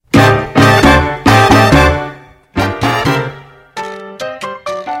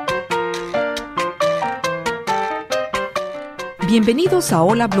Bienvenidos a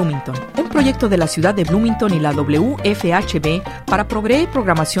Hola Bloomington, un proyecto de la ciudad de Bloomington y la WFHB para proveer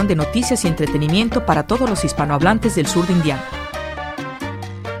programación de noticias y entretenimiento para todos los hispanohablantes del sur de Indiana.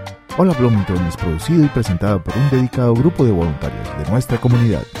 Hola Bloomington es producido y presentado por un dedicado grupo de voluntarios de nuestra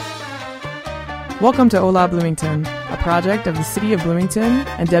comunidad. Welcome to Hola Bloomington, a project of the City of Bloomington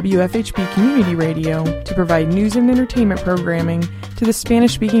and WFHB Community Radio to provide news and entertainment programming to the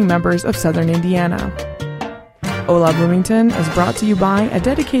Spanish-speaking members of Southern Indiana. Hola Bloomington is brought to you by a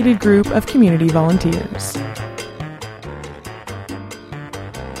dedicated group of community volunteers.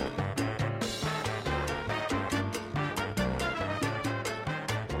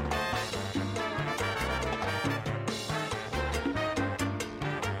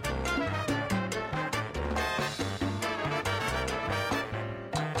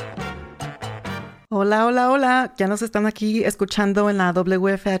 Hola, hola, hola. Ya nos están aquí escuchando en la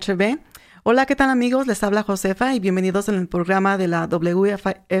WFHB. Hola, ¿qué tal amigos? Les habla Josefa y bienvenidos en el programa de la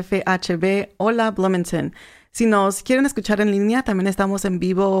WFHB Hola Bloomington. Si nos quieren escuchar en línea, también estamos en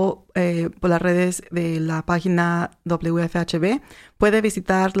vivo por las redes de la página WFHB. Puede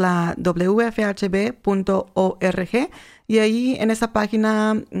visitar la wfhb.org y ahí en esa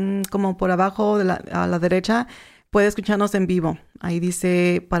página, como por abajo a la derecha, puede escucharnos en vivo. Ahí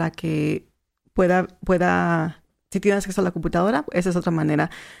dice para que pueda, si tienes acceso a la computadora, esa es otra manera.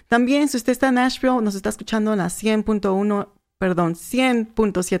 También, si usted está en Nashville, nos está escuchando en la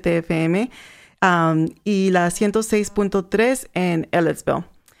 100.7 FM y la 106.3 en Ellettsville.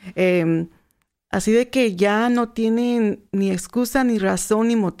 Así de que ya no tienen ni excusa, ni razón,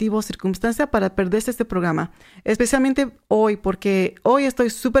 ni motivo, circunstancia para perderse este programa. Especialmente hoy, porque hoy estoy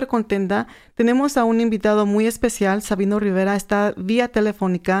súper contenta. Tenemos a un invitado muy especial. Sabino Rivera está vía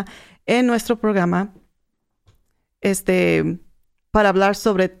telefónica en nuestro programa para hablar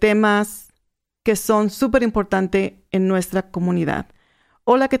sobre temas que son súper importantes en nuestra comunidad.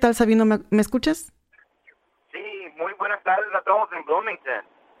 Hola, ¿qué tal, Sabino? ¿Me escuchas? Sí, muy buenas tardes a todos en Bloomington.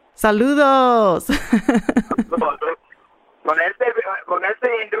 ¡Saludos! Con esta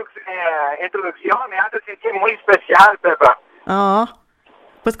introducción me hace sentir muy especial, Pepa. Oh,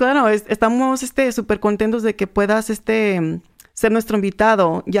 pues claro, estamos súper contentos de que puedas ser nuestro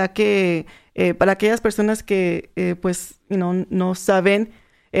invitado, ya que para aquellas personas que no saben,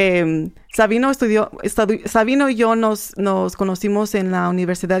 Sabino y yo nos conocimos en la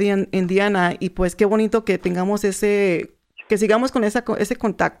Universidad de Indiana y pues qué bonito que tengamos que sigamos con ese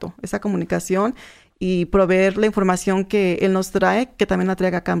contacto, esa comunicación y proveer la información que él nos trae, que también la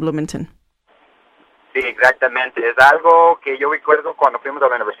traiga acá en Bloomington. Sí, exactamente. Es algo que yo recuerdo cuando fuimos a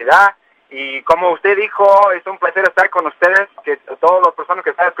la universidad. Y como usted dijo, es un placer estar con ustedes, que todas las personas que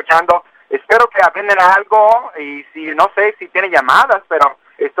están escuchando, espero que aprendan algo y no sé si tienen llamadas, pero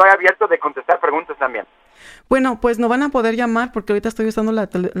estoy abierto de contestar preguntas también. Bueno, pues no van a poder llamar porque ahorita estoy usando el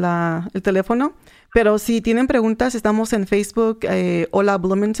teléfono, pero si tienen preguntas, estamos en Facebook, Hola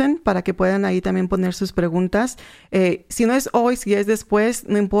Bloomington, para que puedan ahí también poner sus preguntas. Si no es hoy, si es después,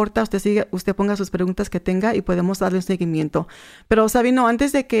 no importa, usted ponga sus preguntas que tenga y podemos darle un seguimiento. Pero Sabino,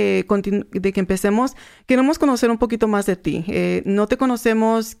 antes de que empecemos, queremos conocer un poquito más de ti. No te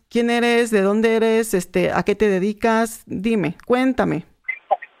conocemos, quién eres, de dónde eres, a qué te dedicas, dime, cuéntame.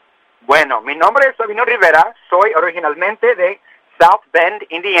 Bueno, mi nombre es Sabino Rivera, soy originalmente de South Bend,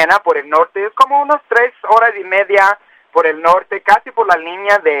 Indiana, por el norte. Es como unas 3 horas y media por el norte, casi por la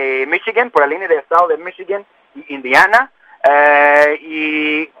línea de Michigan, por la línea de estado de Michigan y Indiana.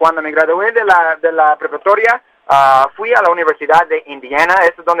 Y cuando me gradué de la preparatoria, fui a la Universidad de Indiana.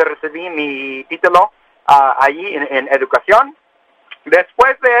 Eso es donde recibí mi título allí en educación.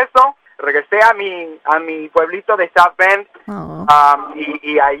 Después de eso, regresé a mi pueblito de South Bend. Oh.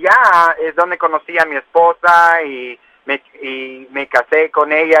 Y allá es donde conocí a mi esposa y me casé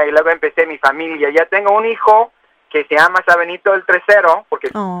con ella y luego empecé mi familia. Ya tengo un hijo que se llama Sabinito el Tercero, porque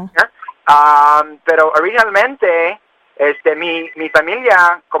pero originalmente mi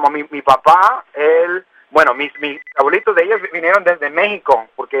familia, como mi papá, mis abuelitos de ellos vinieron desde México,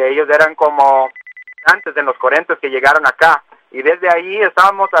 porque ellos eran como antes de los 40 que llegaron acá. Y desde ahí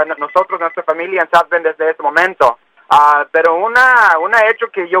estábamos nosotros, nuestra familia en South Bend desde ese momento. Pero un hecho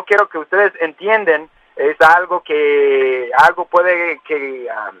que yo quiero que ustedes entiendan es algo puede que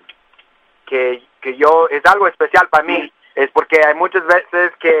es algo especial para mí. Es porque hay muchas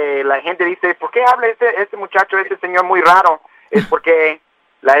veces que la gente dice, ¿por qué habla este muchacho, este señor muy raro? Es porque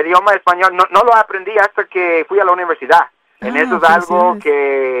el idioma español no lo aprendí hasta que fui a la universidad. En eso es algo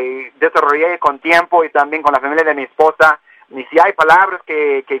que desarrollé con tiempo y también con la familia de mi esposa. Ni si hay palabras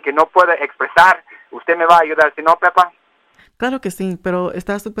que no pueda expresar, usted me va a ayudar. Si no, Pepa. Claro que sí, pero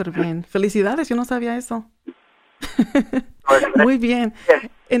está súper bien. Felicidades, yo no sabía eso. Muy bien.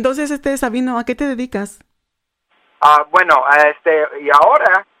 Entonces, Sabino, ¿a qué te dedicas? Bueno, y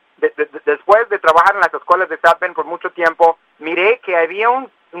ahora, después de trabajar en las escuelas de South Bend por mucho tiempo, miré que había un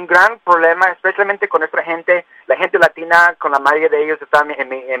gran problema, especialmente con nuestra gente, la gente latina, con la mayoría de ellos están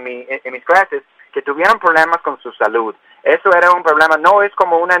en mis clases, que tuvieron problemas con su salud. Eso era un problema, no es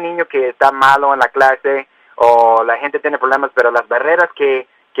como un niño que está malo en la clase o la gente tiene problemas, pero las barreras que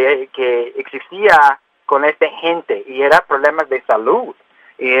existía con esta gente y eran problemas de salud.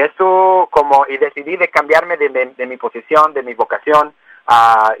 Y eso y decidí de cambiarme de mi posición, de mi vocación,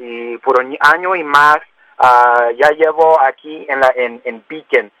 y por un año y más ya llevo aquí en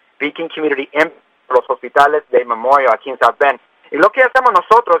Beacon Community, en los hospitales de Memorial aquí en South Bend. Y lo que hacemos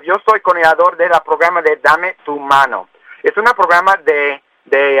nosotros, yo soy coordinador del programa de Dame tu Mano. Es un programa de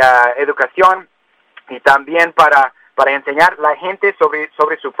educación y también para enseñar a la gente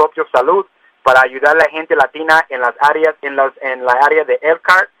sobre su propia salud, para ayudar a la gente latina en las áreas, en la área de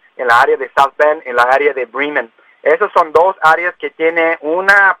Elkhart, en la área de South Bend, en la área de Bremen. Esas son dos áreas que tiene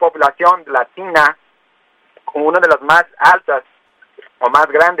una población latina, una de las más altas o más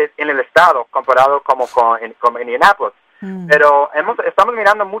grandes en el estado, comparado con Indianapolis. Pero estamos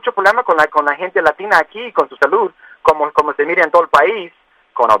mirando mucho problema con la gente latina aquí, con su salud, como se mira en todo el país,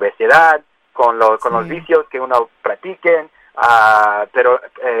 con obesidad, con los vicios que uno practique, pero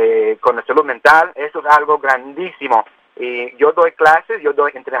con la salud mental, eso es algo grandísimo. Y yo doy clases, yo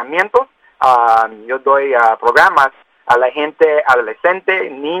doy entrenamientos, yo doy programas a la gente adolescente,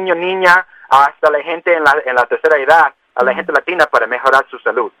 niño, niña, hasta la gente en la tercera edad, a la gente latina para mejorar su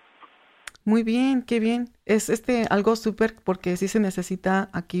salud. Muy bien, qué bien. Es algo súper porque sí se necesita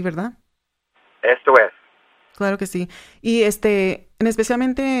aquí, ¿verdad? Esto es. Claro que sí. Y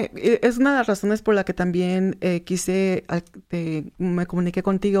especialmente es una de las razones por la que también me comuniqué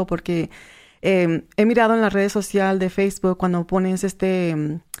contigo, porque he mirado en las redes sociales de Facebook cuando pones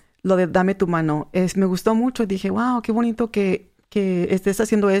lo de Dame tu Mano. Me gustó mucho. Dije, wow, qué bonito que estés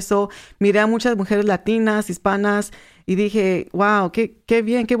haciendo eso. Miré a muchas mujeres latinas, hispanas, y dije, wow, qué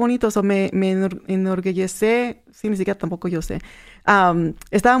bien, qué bonito. Eso me enorgullecé. Sí, ni siquiera tampoco yo sé.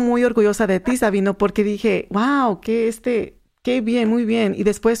 Estaba muy orgullosa de ti, Sabino, porque dije, wow, qué bien, muy bien. Y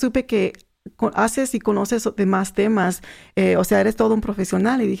después supe que haces y conoces de más temas, o sea, eres todo un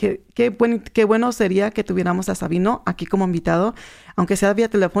profesional, y dije, qué bueno sería que tuviéramos a Sabino aquí como invitado, aunque sea vía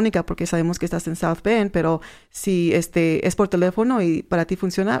telefónica, porque sabemos que estás en South Bend, pero si es por teléfono y para ti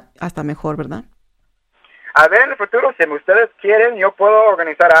funciona, hasta mejor, ¿verdad? A ver, en el futuro, si ustedes quieren, yo puedo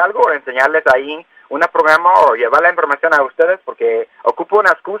organizar algo o enseñarles ahí un programa o llevar la información a ustedes, porque ocupo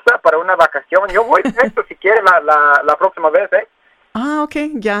una excusa para una vacación. Yo voy directo si quieren la próxima vez, ¿eh? Ok,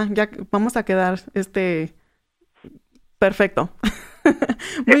 ya vamos a quedar, perfecto.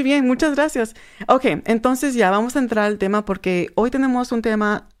 Muy bien, muchas gracias. Ok, entonces ya vamos a entrar al tema, porque hoy tenemos un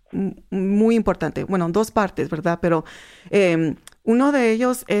tema muy importante. Bueno, dos partes, ¿verdad? Pero uno de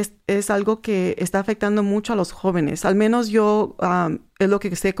ellos es algo que está afectando mucho a los jóvenes. Al menos yo es lo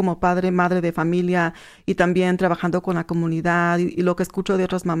que sé como padre, madre de familia, y también trabajando con la comunidad, y lo que escucho de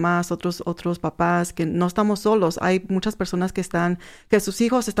otras mamás, otros papás, que no estamos solos. Hay muchas personas que sus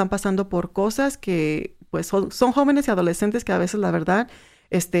hijos están pasando por cosas que pues son jóvenes y adolescentes, que a veces la verdad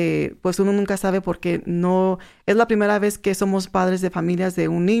pues uno nunca sabe, porque no es la primera vez que somos padres de familias de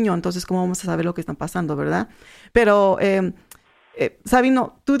un niño. Entonces, ¿cómo vamos a saber lo que están pasando, verdad? Pero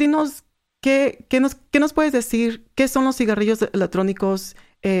Sabino, tú dinos, ¿qué nos puedes decir? ¿Qué son los cigarrillos electrónicos?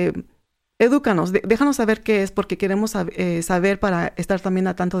 Edúcanos, déjanos saber qué es, porque queremos saber para estar también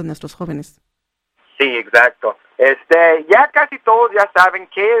a tanto de nuestros jóvenes. Sí, exacto. Ya casi todos ya saben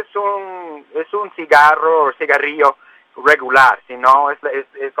qué es un cigarro o cigarrillo regular, sino es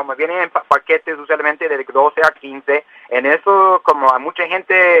como vienen en paquetes usualmente de 12 a 15. En eso, como a mucha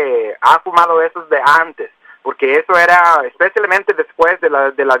gente ha fumado esos de antes, porque eso era, especialmente después de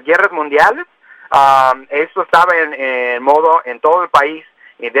las guerras mundiales, eso estaba en modo en todo el país,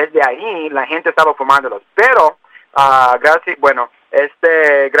 y desde ahí la gente estaba fumándolos. Pero gracias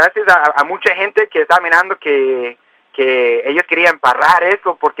a mucha gente que estaba mirando que ellos querían parar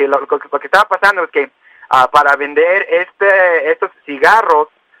eso, porque lo que estaba pasando es que para vender estos cigarros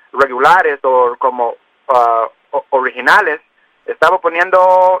regulares o como originales, estaba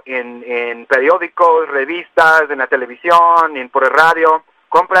poniendo en periódicos, revistas, en la televisión, por el radio,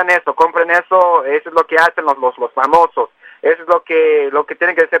 compren eso es lo que hacen los famosos, eso es lo que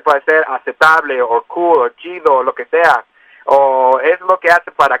tienen que hacer para ser aceptable o cool o chido o lo que sea, o eso es lo que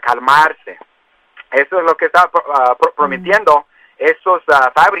hace para calmarse. Eso es lo que está prometiendo esas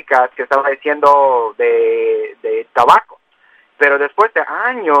fábricas que estaban haciendo de tabaco. Pero después de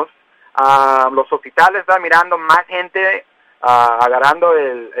años, los hospitales están mirando más gente agarrando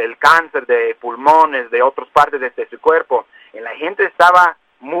el cáncer de pulmones, de otras partes de su cuerpo. Y la gente estaba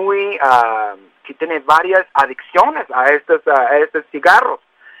muy, que tiene varias adicciones a estos cigarros.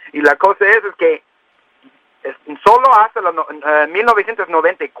 Y la cosa es que solo hasta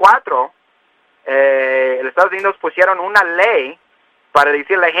 1994, los Estados Unidos pusieron una ley para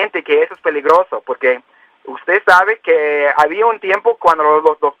decirle a la gente que eso es peligroso, porque usted sabe que había un tiempo cuando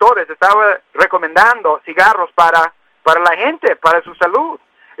los doctores estaban recomendando cigarros para la gente, para su salud.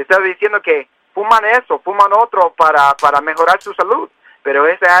 Estaba diciendo que fuman eso, fuman otro para mejorar su salud. Pero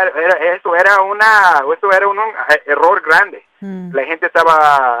eso era un error grande. La gente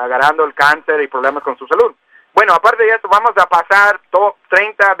estaba agarrando el cáncer y problemas con su salud. Bueno, aparte de eso, vamos a pasar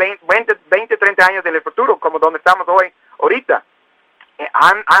 20, 30 años en el futuro, como donde estamos ahorita.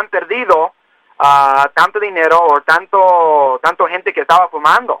 Han perdido tanto dinero o tanto gente que estaba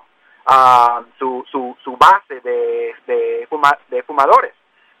fumando su base de fumadores.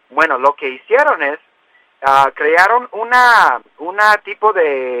 Bueno, lo que hicieron es crearon una tipo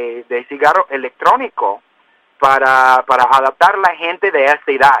de cigarro electrónico para adaptar la gente de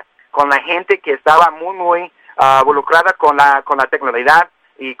esta edad, con la gente que estaba muy involucrada con la tecnología,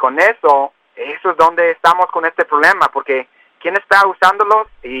 y con eso es donde estamos con este problema, porque ¿quién está usándolos?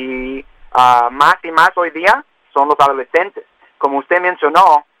 Y más y más hoy día son los adolescentes. Como usted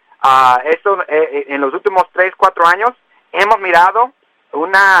mencionó, en los últimos 3-4 años hemos mirado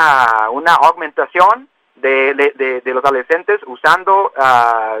una aumentación de los adolescentes usando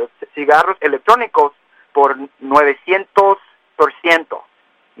cigarros electrónicos por 900%,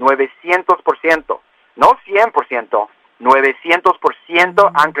 900%, no 100%,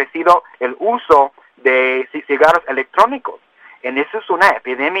 900% han crecido el uso de cigarros electrónicos. Y eso es una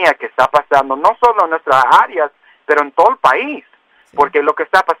epidemia que está pasando no solo en nuestras áreas, pero en todo el país. Sí. Porque lo que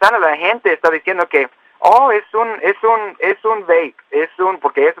está pasando, la gente está diciendo que, es un vape,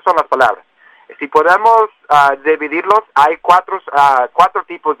 porque esas son las palabras. Si podemos dividirlos, hay cuatro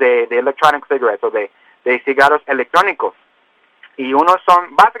tipos de electronic cigarettes, o de cigarros electrónicos. Y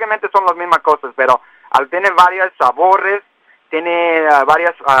básicamente son las mismas cosas, pero al tener varios sabores, tiene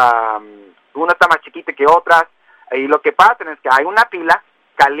varias, una está más chiquita que otras, y lo que pasa es que hay una pila,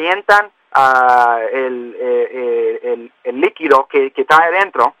 calientan el líquido que está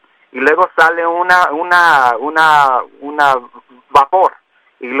adentro, y luego sale una vapor,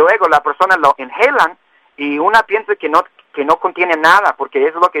 y luego la persona lo inhalan, y una piensa que no contiene nada, porque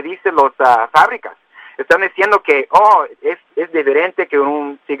eso es lo que dicen las fábricas. Están diciendo que es diferente que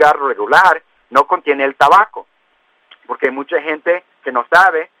un cigarro regular, no contiene el tabaco, porque hay mucha gente que no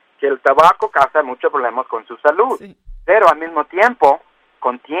sabe que el tabaco causa muchos problemas con su salud, sí. Pero al mismo tiempo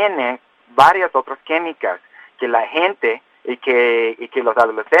contiene varias otras químicas que la gente y que los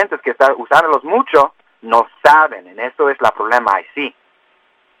adolescentes que están usándolos mucho no saben, y eso es el problema ahí sí.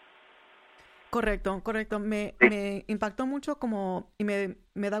 Correcto. Me impactó mucho y me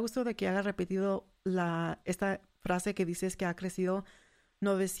da gusto de que hayas repetido esta frase que dices que ha crecido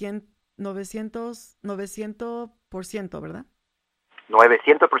 900%, ¿verdad?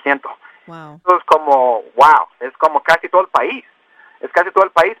 900%. Wow. Eso es como casi todo el país. Es casi todo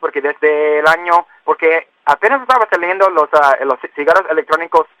el país, porque desde el año, porque apenas estaba saliendo los cigarros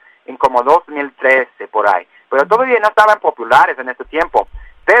electrónicos en como 2013 por ahí, pero todavía no estaban populares en ese tiempo.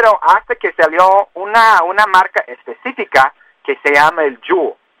 Pero hasta que salió una marca específica que se llama el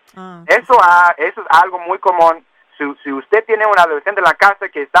Juul. Eso es algo muy común. Si usted tiene un adolescente en la casa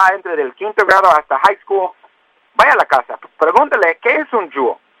que está entre el 5º grado hasta high school, vaya a la casa, pregúntele qué es un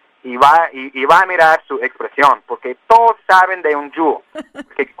Juul, y va a mirar su expresión, porque todos saben de un Juul.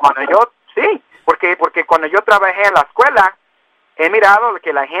 Porque cuando yo trabajé en la escuela, he mirado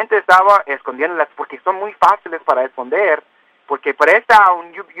que la gente estaba escondiéndolas, porque son muy fáciles para esconder, porque presta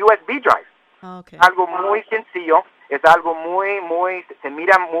un USB drive. Okay. Algo muy sencillo, es algo se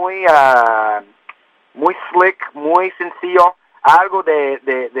mira muy slick, muy sencillo, algo de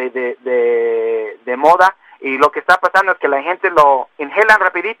moda, y lo que está pasando es que la gente lo inhalan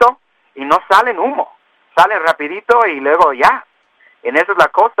rapidito y no salen humo, salen rapidito y luego ya. En eso es la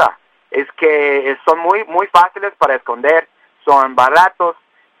cosa, es que son muy fáciles para esconder, son baratos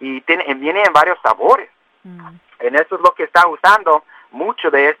y vienen en varios sabores. En eso es lo que está usando mucho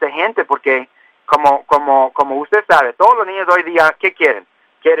de esta gente, porque como usted sabe, todos los niños hoy día, ¿qué quieren?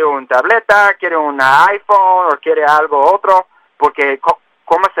 Quiere una tableta, quiere un iPhone, o quiere algo otro, porque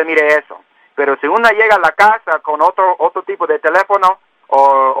 ¿cómo se mire eso? Pero si uno llega a la casa con otro tipo de teléfono,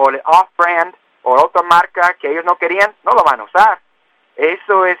 o off-brand, o otra marca que ellos no querían, no lo van a usar.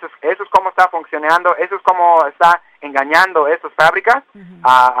 Eso es como está funcionando, eso es como está engañando a esas fábricas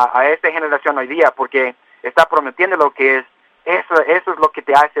a esta generación hoy día, porque está prometiendo lo que es Eso es lo que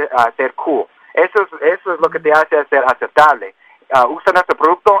te hace ser cool. Eso es lo que te hace ser aceptable. Usa nuestro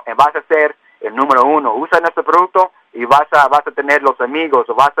producto y vas a ser el número uno. Usa nuestro producto y vas a tener los amigos,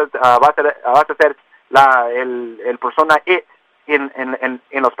 o vas a ser el persona it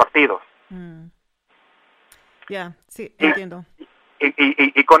en los partidos. Ya, sí, entiendo.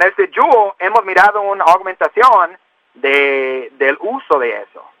 Y con este Juul hemos mirado una augmentación del uso de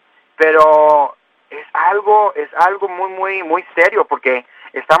eso. Pero es algo muy serio, porque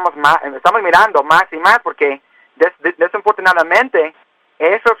estamos mirando más y más, porque desafortunadamente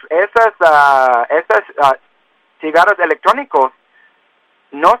esos cigarros electrónicos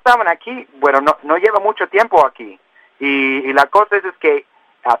no estaban aquí, bueno, no lleva mucho tiempo aquí, y la cosa es que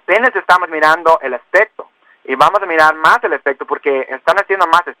apenas estamos mirando el efecto, y vamos a mirar más el efecto, porque están haciendo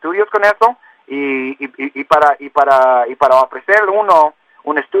más estudios con eso, y para ofrecer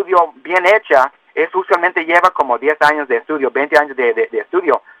un estudio bien hecha, eso usualmente lleva como 10 años de estudio, 20 años de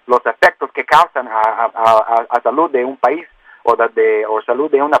estudio, los efectos que causan a salud de un país o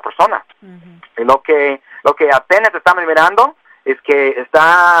salud de una persona. Y lo que apenas estamos mirando es que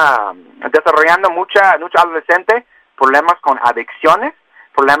está desarrollando mucha adolescente problemas con adicciones,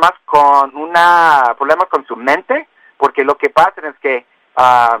 problemas con su mente, porque lo que pasa es que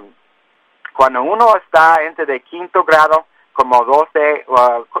cuando uno está entre de quinto grado, como 12,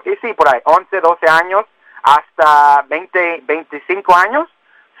 por ahí, 11, 12 años, hasta 20, 25 años,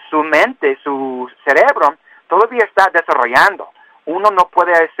 su mente, su cerebro, todavía está desarrollando. Uno no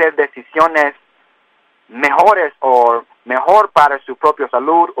puede hacer decisiones mejores o mejor para su propia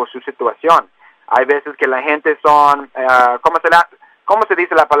salud o su situación. Hay veces que la gente son, ¿cómo se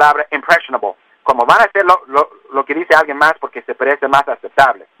dice la palabra? Impressionable. Como van a hacer lo que dice alguien más porque se parece más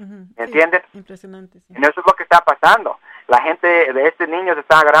aceptable. ¿Entienden? Sí, impresionante. Sí. Y eso es lo que está pasando. La gente de este niño se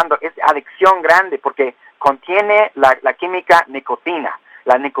está agarrando esa adicción grande porque contiene la química nicotina.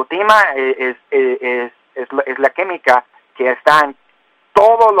 La nicotina es la química que está en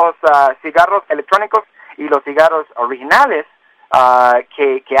todos los cigarros electrónicos y los cigarros originales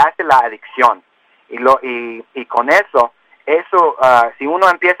que hace la adicción. Y con eso si uno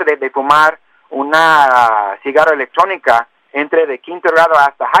empieza de fumar una cigarra electrónica entre de quinto grado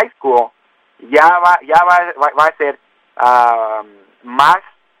hasta high school, ya va a ser más,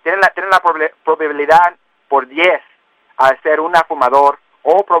 tiene la probabilidad por 10 a ser una fumador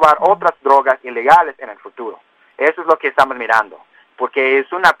o probar otras drogas ilegales en el futuro. Eso es lo que estamos mirando, porque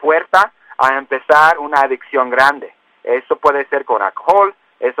es una puerta a empezar una adicción grande. Eso puede ser con alcohol,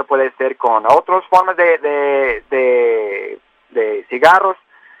 eso puede ser con otras formas de cigarros,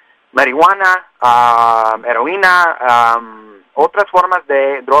 marihuana, heroína, otras formas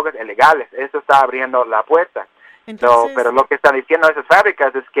de drogas ilegales. Eso está abriendo la puerta. Entonces, pero lo que están diciendo esas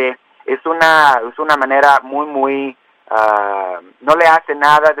fábricas es que es una manera muy no le hace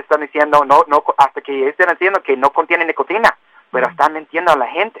nada, te están diciendo no hasta que estén haciendo que no contiene nicotina, pero están mintiendo a la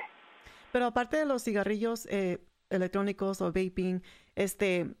gente. Pero aparte de los cigarrillos electrónicos o vaping,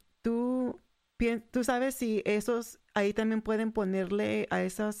 tú sabes si esos ahí también pueden ponerle a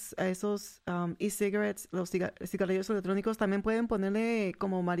esos e-cigarettes, los cigarrillos electrónicos, también pueden ponerle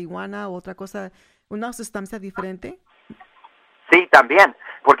como marihuana o otra cosa, una sustancia diferente. Sí, también,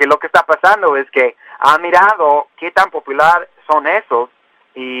 porque lo que está pasando es que han mirado qué tan popular son esos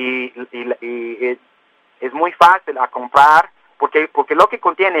y es muy fácil a comprar porque lo que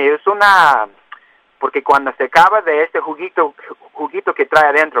contiene es porque cuando se acaba de este juguito que trae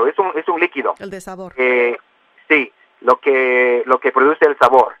adentro, es un líquido. El de sabor. Sí, lo que produce el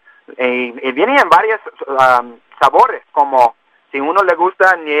sabor. Y viene en varios sabores, como si uno le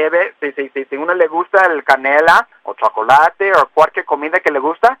gusta nieve, si uno le gusta el canela o chocolate o cualquier comida que le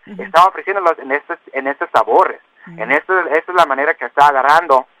gusta, está ofreciéndolos en estos sabores. Esa es la manera que está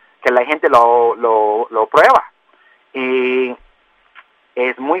agarrando que la gente lo prueba. Y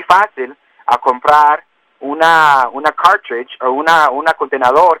es muy fácil a comprar una cartridge o una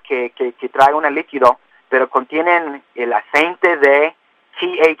contenedor que trae un líquido, pero contienen el aceite de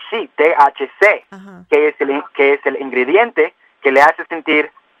THC, que es el ingrediente que le hace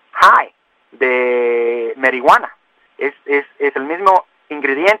sentir high de marihuana. Es el mismo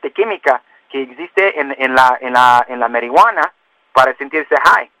ingrediente química que existe en la marihuana para sentirse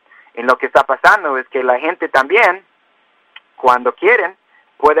high. Y lo que está pasando es que la gente también, cuando quieren,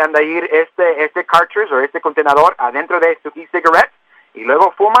 pueden ir este cartridge o este contenedor adentro de su e-cigarette y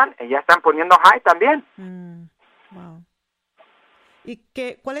luego fuman y ya están poniendo high también. Wow. ¿Y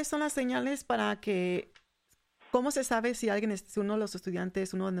cuáles son las señales para que, cómo se sabe si alguien es uno de los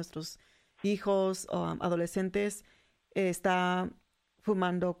estudiantes, uno de nuestros hijos o adolescentes está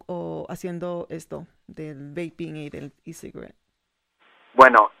fumando o haciendo esto del vaping y del e-cigarette?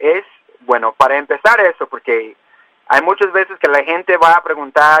 Bueno, para empezar eso, porque hay muchas veces que la gente va a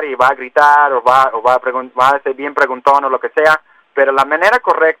preguntar y va a gritar o va a ser bien preguntón o lo que sea, pero la manera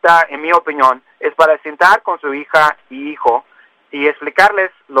correcta, en mi opinión, es para sentar con su hija y hijo y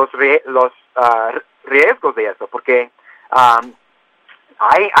explicarles los riesgos de eso, porque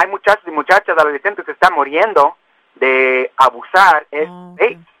hay muchachos y muchachas adolescentes que están muriendo de abusar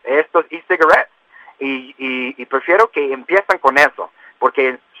estos e-cigarettes y prefiero que empiecen con eso,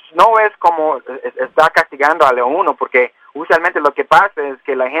 porque no es como está castigando a uno, porque usualmente lo que pasa es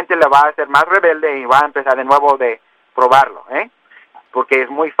que la gente le va a hacer más rebelde y va a empezar de nuevo de probarlo, porque es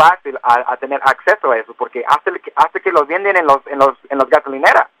muy fácil a tener acceso a eso, porque hace que los venden en las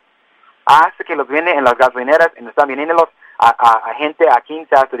gasolineras, hace que los venden en las gasolineras y están vendiéndolos a gente a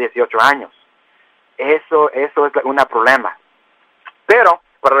 15 hasta 18 años. Eso es un problema. Pero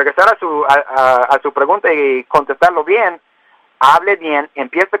para regresar a su pregunta y contestarlo bien, hable bien,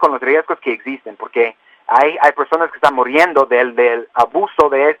 empiece con los riesgos que existen, porque hay personas que están muriendo del abuso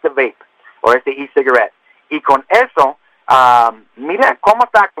de este vape o este e-cigarette. Y con eso, mira cómo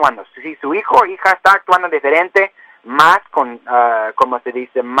está actuando. Si su hijo o hija está actuando diferente, más con, como se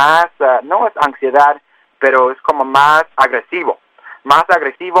dice, más, no es ansiedad, pero es como más agresivo. Más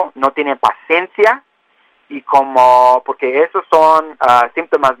agresivo, no tiene paciencia, y porque esos son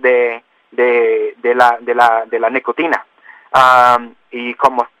síntomas de la nicotina. Y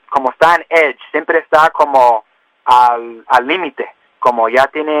como está en edge, siempre está como al límite, como ya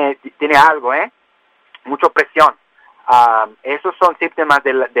tiene algo, mucha presión. Esos son síntomas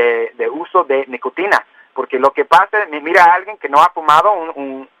de uso de nicotina, porque lo que pasa, mira a alguien que no ha fumado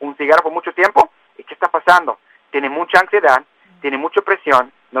un cigarro por mucho tiempo, ¿y qué está pasando? Tiene mucha ansiedad, tiene mucha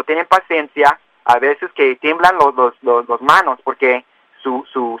presión, no tiene paciencia, a veces que tiemblan los manos, porque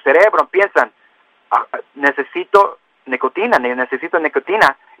su cerebro piensan, necesito nicotina,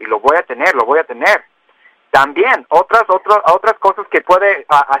 y lo voy a tener. También, otras cosas que puede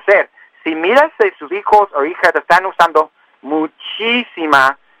hacer, si miras que sus hijos o hijas están usando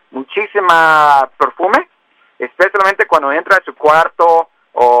muchísima perfume, especialmente cuando entra a su cuarto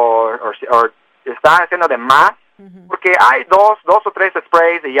o está haciendo de más, porque hay dos o tres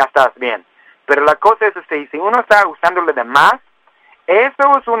sprays y ya estás bien. Pero la cosa es que si uno está usándole de más,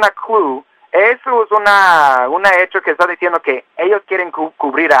 eso es una clue, eso es una hecho que está diciendo que ellos quieren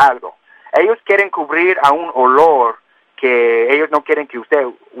cubrir algo. Ellos quieren cubrir a un olor que ellos no quieren que usted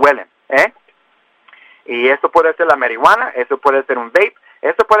huelen, Y eso puede ser la marihuana, eso puede ser un vape,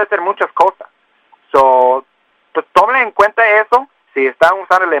 eso puede ser muchas cosas. Pues tomen en cuenta eso, si están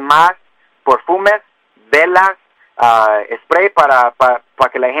usándole más perfumes, velas, spray para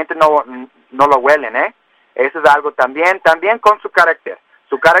que la gente no lo huelen, Eso es algo también con su carácter.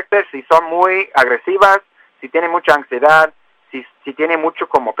 Su carácter, si son muy agresivas, si tienen mucha ansiedad, si tienen mucho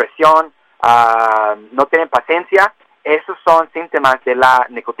como presión, no tienen paciencia, esos son síntomas de la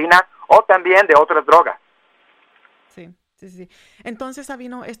nicotina o también de otras drogas. Sí. Entonces,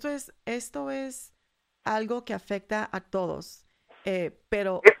 Sabino, esto es algo que afecta a todos,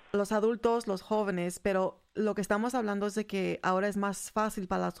 pero los adultos, los jóvenes, pero lo que estamos hablando es de que ahora es más fácil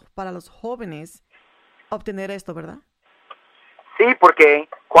para los jóvenes obtener esto, ¿verdad? Sí, porque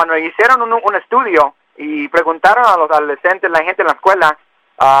cuando hicieron un estudio y preguntaron a los adolescentes, la gente en la escuela,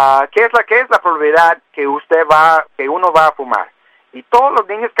 ¿qué es la probabilidad que uno va a fumar? Y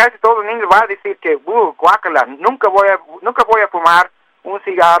casi todos los niños van a decir que, guácala, nunca voy a fumar un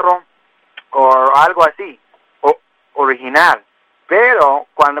cigarro o algo así, original. Pero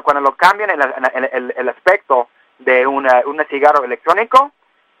cuando lo cambian el aspecto de un cigarro electrónico,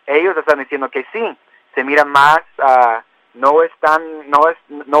 ellos están diciendo que sí, se mira más, no es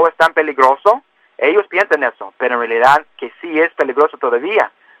tan peligroso. Ellos piensan eso, pero en realidad que sí es peligroso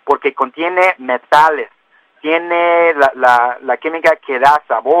todavía, porque contiene metales, tiene la química que da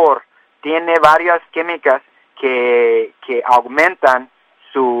sabor, tiene varias químicas que aumentan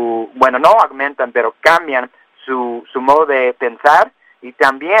no aumentan, pero cambian su modo de pensar, y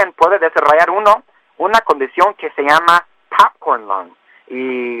también puede desarrollar una condición que se llama popcorn lung,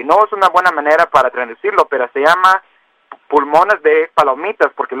 y no es una buena manera para traducirlo, pero se llama pulmones de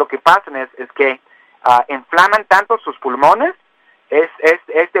palomitas, porque lo que pasa es que inflaman tanto sus pulmones, es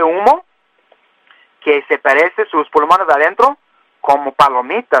este humo que se parece sus pulmones de adentro como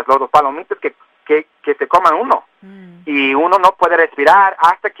palomitas, los palomitas que se coman uno. Y uno no puede respirar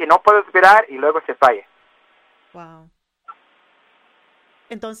hasta que no puede respirar y luego se falla. Wow.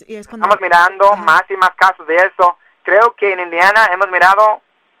 Entonces, y es cuando... Estamos mirando más y más casos de eso. Creo que en Indiana hemos mirado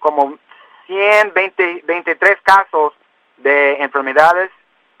como 123 casos de enfermedades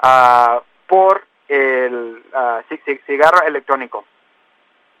por el cigarro electrónico.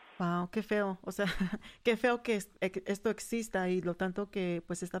 Wow, qué feo. O sea, qué feo que esto exista y lo tanto que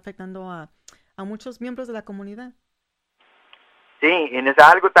pues está afectando a muchos miembros de la comunidad. Sí, y es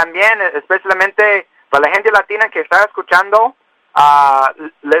algo también, especialmente para la gente latina que está escuchando,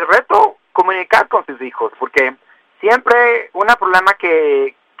 les reto comunicar con sus hijos, porque siempre un problema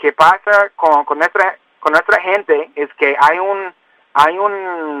que pasa con nuestra gente es que hay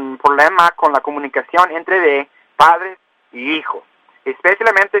un problema con la comunicación entre de padres y hijos,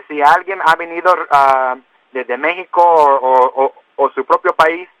 especialmente si alguien ha venido desde México o su propio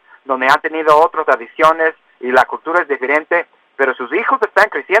país, donde han tenido otras tradiciones y la cultura es diferente, pero sus hijos están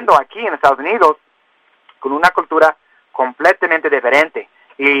creciendo aquí en Estados Unidos con una cultura completamente diferente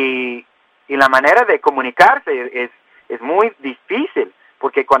y la manera de comunicarse es muy difícil,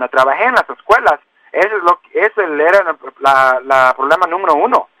 porque cuando trabajé en las escuelas, ese era la problema número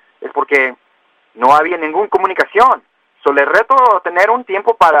uno, es porque no había ninguna comunicación. Les reto tener un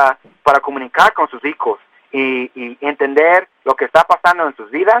tiempo para comunicar con sus hijos y entender lo que está pasando en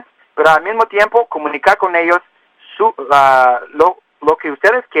sus vidas, pero al mismo tiempo comunicar con ellos lo que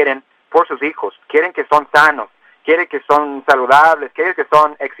ustedes quieren por sus hijos. Quieren que son sanos, quieren que son saludables, quieren que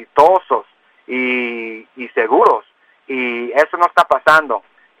son exitosos y seguros, y eso no está pasando.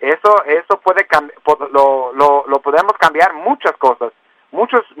 Eso puede lo podemos cambiar muchas cosas,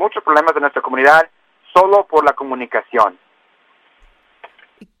 muchos problemas de nuestra comunidad solo por la comunicación.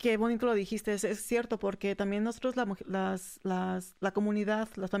 Qué bonito lo dijiste, es cierto, porque también nosotros la comunidad,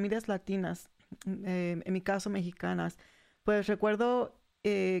 las familias latinas, en mi caso mexicanas, pues recuerdo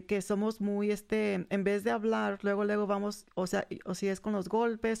que somos muy, en vez de hablar, luego vamos, o si es con los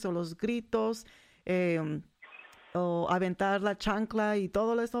golpes o los gritos, o aventar la chancla y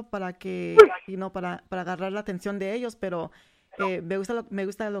todo eso para que, para agarrar la atención de ellos, pero me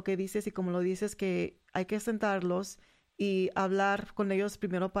gusta lo que dices y como lo dices, que hay que sentarlos y hablar con ellos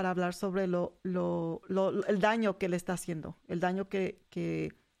primero para hablar sobre el daño que le está haciendo, el daño que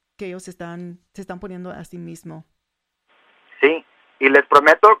ellos se están poniendo a sí mismos. Sí, y les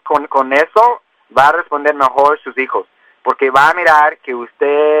prometo con eso va a responder mejor sus hijos, porque va a mirar que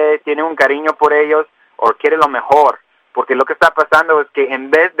usted tiene un cariño por ellos o quiere lo mejor, porque lo que está pasando es que en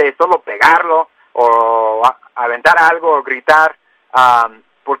vez de solo pegarlo o aventar algo o gritar,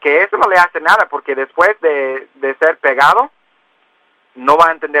 porque eso no le hace nada, porque después de ser pegado no va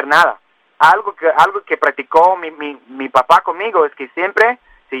a entender nada. Algo que practicó mi papá conmigo es que siempre,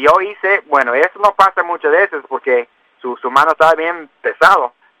 si yo hice, bueno, eso no pasa muchas veces porque su mano estaba bien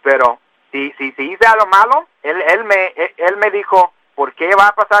pesado, pero si hice algo malo, él me dijo, ¿por qué va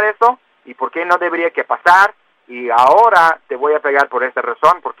a pasar eso? ¿Y por qué no debería que pasar? Y ahora te voy a pegar por esa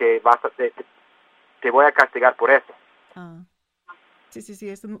razón, porque te voy a castigar por eso. Sí,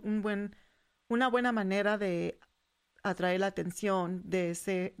 es una buena manera de atraer la atención de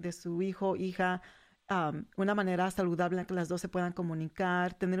su hijo, hija, una manera saludable en que las dos se puedan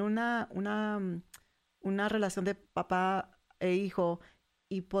comunicar, tener una relación de papá e hijo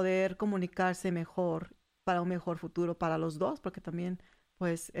y poder comunicarse mejor para un mejor futuro para los dos, porque también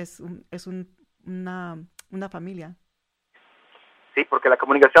pues es una familia. Sí, porque la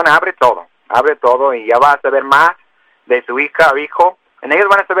comunicación abre todo y ya vas a saber más de su hija o hijo, en ellos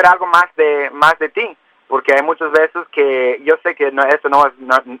van a saber algo más de ti, porque hay muchas veces que yo sé que eso no es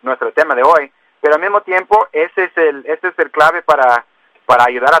nuestro tema de hoy, pero al mismo tiempo ese es el clave para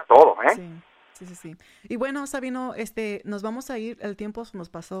ayudar a todo, ¿eh? Sí. Y bueno, Sabino, nos vamos a ir, el tiempo nos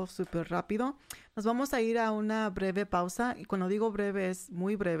pasó súper rápido, nos vamos a ir a una breve pausa, y cuando digo breve es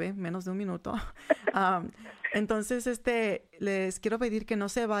muy breve, menos de un minuto. Entonces, les quiero pedir que no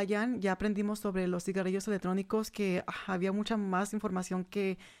se vayan, ya aprendimos sobre los cigarrillos electrónicos, que había mucha más información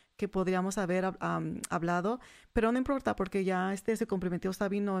que podríamos haber hablado, pero no importa porque ya se comprometió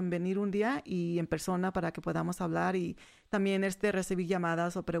Sabino en venir un día y en persona para que podamos hablar y también recibir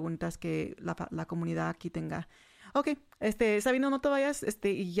llamadas o preguntas que la comunidad aquí tenga. Ok, Sabino, no te vayas,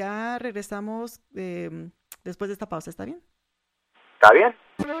 y ya regresamos después de esta pausa, ¿está bien? Está bien.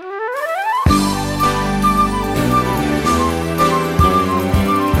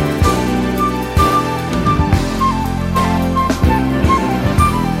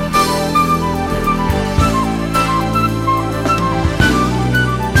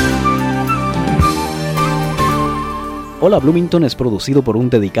 Hola Bloomington es producido por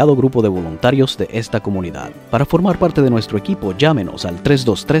un dedicado grupo de voluntarios de esta comunidad. Para formar parte de nuestro equipo, llámenos al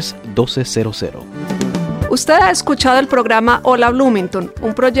 323-1200. Usted ha escuchado el programa Hola Bloomington,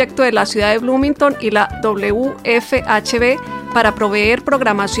 un proyecto de la ciudad de Bloomington y la WFHB para proveer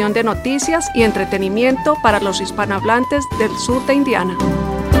programación de noticias y entretenimiento para los hispanohablantes del sur de Indiana.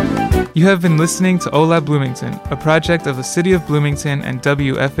 You have been listening to Hola Bloomington, a project of the City of Bloomington and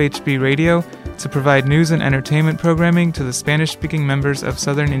WFHB Radio to provide news and entertainment programming to the Spanish-speaking members of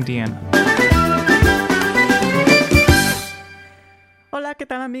Southern Indiana. Hola, ¿qué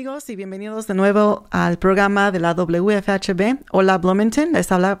tal amigos? Y bienvenidos de nuevo al programa de la WFHB. Hola Bloomington,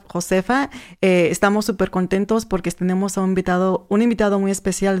 les habla Josefa. Estamos súper contentos porque tenemos a un invitado muy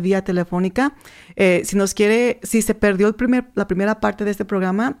especial vía telefónica. Si se perdió la primera parte de este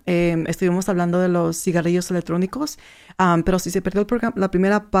programa, estuvimos hablando de los cigarrillos electrónicos, pero si se perdió la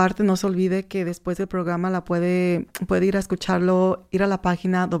primera parte, no se olvide que después del programa puede ir a escucharlo, ir a la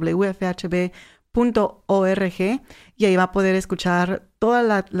página WFHB.org y ahí va a poder escuchar toda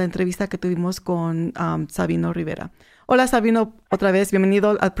la entrevista que tuvimos con Sabino Rivera. Hola Sabino, otra vez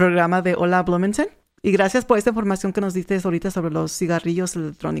bienvenido al programa de Hola Bloomington y gracias por esta información que nos diste ahorita sobre los cigarrillos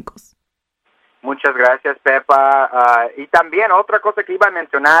electrónicos. Muchas gracias, Pepa. Y también otra cosa que iba a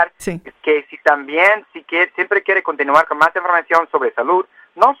mencionar es que siempre quiere continuar con más información sobre salud,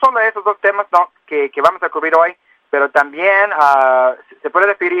 no solo esos dos temas que vamos a cubrir hoy, pero también se puede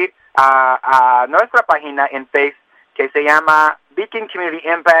referir a nuestra página en Facebook que se llama Beacon Community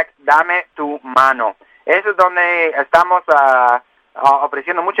Impact, Dame tu Mano. Eso es donde estamos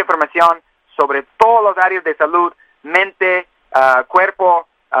ofreciendo mucha información sobre todos los áreas de salud, mente, cuerpo,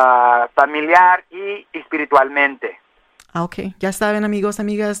 familiar y espiritualmente. Ok, ya saben amigos,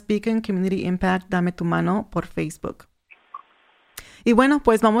 amigas, Beacon Community Impact, Dame tu Mano por Facebook. Y bueno,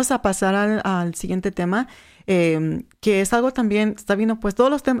 pues vamos a pasar al siguiente tema, que es algo también, está bien, pues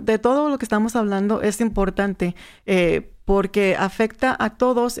de todo lo que estamos hablando es importante, porque afecta a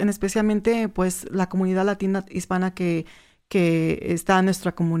todos, especialmente pues la comunidad latina hispana que está en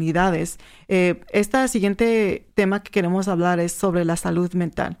nuestras comunidades. Este siguiente tema que queremos hablar es sobre la salud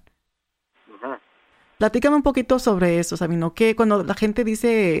mental. Uh-huh. Platícame un poquito sobre eso, Sabino, que cuando la gente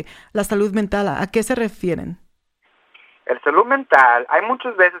dice la salud mental, ¿a qué se refieren? El salud mental, hay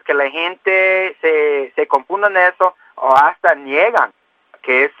muchas veces que la gente se confunde en eso o hasta niegan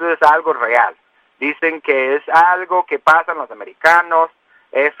que eso es algo real. Dicen que es algo que pasa en los americanos,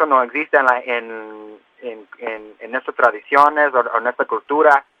 eso no existe en nuestras tradiciones o en nuestra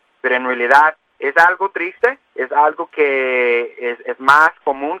cultura, pero en realidad es algo triste, es algo que es más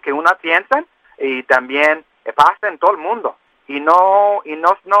común que uno piensa y también pasa en todo el mundo y no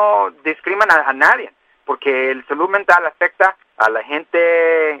discriminan a nadie. Porque el salud mental afecta a la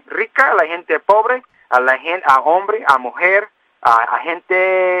gente rica, a la gente pobre, a hombre, a mujer, a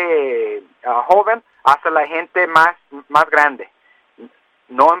gente joven, hasta la gente más grande.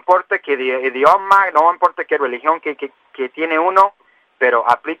 No importa qué idioma, no importa qué religión que tiene uno, pero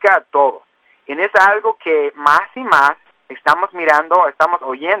aplica a todos. Y es algo que más y más estamos mirando, estamos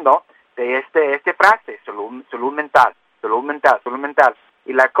oyendo de este frase, salud mental.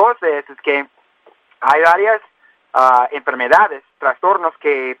 Y la cosa es que hay varias enfermedades, trastornos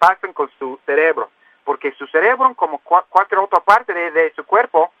que pasan con su cerebro, porque su cerebro, como cualquier otra parte de su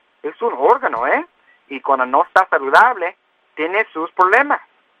cuerpo, es un órgano, y cuando no está saludable, tiene sus problemas.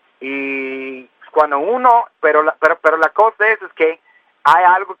 Y cuando pero la cosa es que hay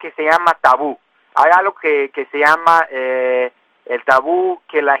algo que se llama tabú, hay algo que se llama el tabú,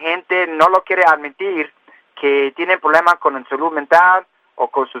 que la gente no lo quiere admitir, que tiene problemas con la salud mental, o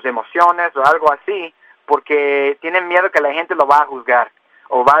con sus emociones o algo así, porque tienen miedo que la gente lo va a juzgar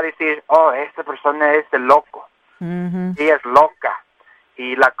o va a decir, oh, esta persona es loco, ella es loca.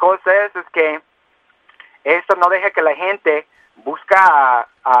 Y la cosa es que esto no deja que la gente busca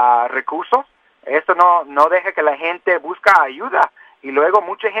recursos, esto no deja que la gente busca ayuda, y luego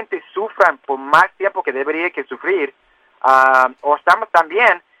mucha gente sufra por más tiempo que debería que sufrir, o estamos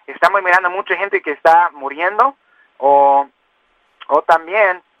mirando a mucha gente que está muriendo, o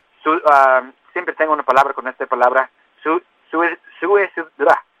también, siempre tengo una palabra con esta palabra,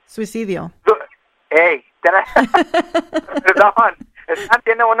 suicidio. Perdón, están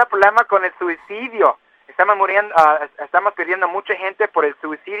teniendo un problema con el suicidio. Estamos perdiendo mucha gente por el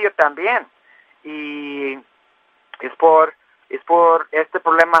suicidio también. Y es por este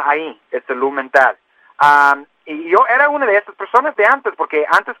problema ahí, el salud mental. Y yo era una de esas personas de antes, porque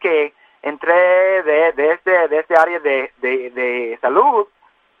antes que entré de este área de salud,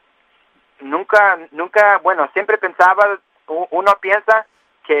 nunca, bueno, siempre pensaba, uno piensa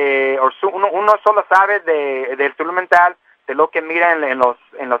que uno solo sabe del salud mental de lo que mira en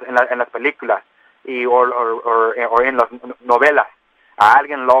las películas o en las novelas. A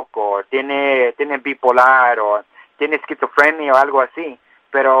alguien loco, o tiene bipolar, o tiene esquizofrenia o algo así,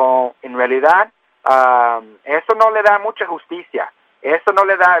 pero en realidad eso no le da mucha justicia. Eso no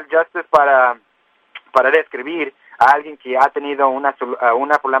le da justice para describir a alguien que ha tenido una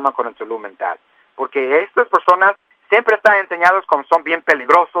problema con la salud mental. Porque estas personas siempre están enseñados como son bien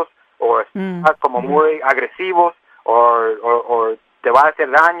peligrosos o como muy agresivos o te va a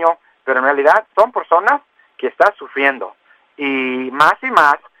hacer daño, pero en realidad son personas que están sufriendo. Y más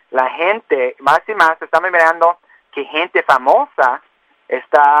la gente, está mirando que gente famosa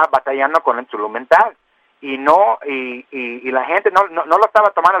está batallando con la salud mental. Y la gente no lo estaba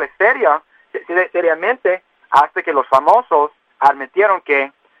tomando seriamente hasta que los famosos admitieron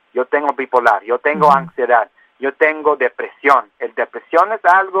que yo tengo bipolar, yo tengo ansiedad, yo tengo depresión. El depresión es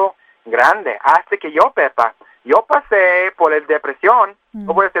algo grande. Hasta que yo pasé por el depresión,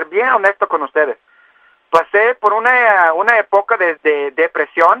 yo voy a ser bien honesto con ustedes. Pasé por una época de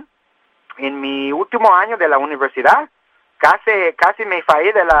depresión en mi último año de la universidad. Casi me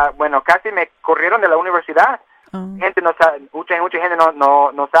fallé casi me corrieron de la universidad. Gente no sabe, mucha gente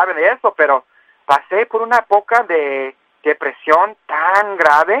no sabe de eso, pero pasé por una época de depresión tan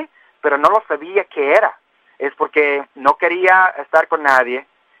grave, pero no lo sabía qué era. Es porque no quería estar con nadie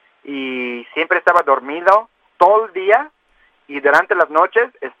y siempre estaba dormido todo el día y durante las noches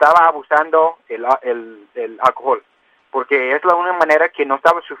estaba abusando el alcohol, porque es la única manera que no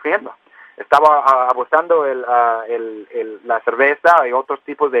estaba sufriendo. Estaba abusando la cerveza y otros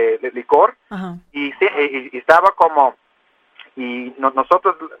tipos de licor. Y estaba como,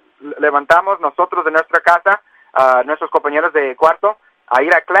 nosotros levantamos de nuestra casa nuestros compañeros de cuarto a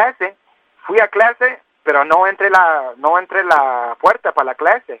ir a clase. Fui a clase, pero no entré la puerta para la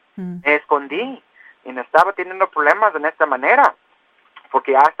clase. Me escondí y no estaba teniendo problemas de esta manera,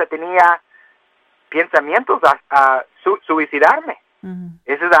 porque hasta tenía pensamientos a suicidarme.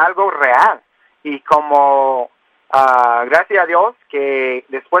 Eso es algo real. Y como gracias a Dios que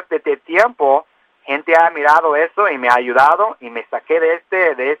después de tiempo gente ha mirado eso y me ha ayudado y me saqué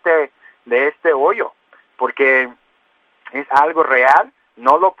de este hoyo, porque es algo real.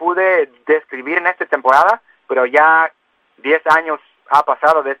 No lo pude describir en esta temporada, pero ya 10 años ha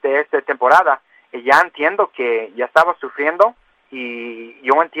pasado desde esta temporada y ya entiendo que ya estaba sufriendo y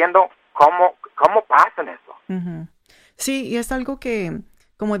yo entiendo cómo pasa eso. Sí, y es algo que,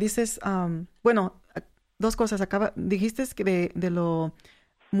 como dices, dos cosas. Dijiste que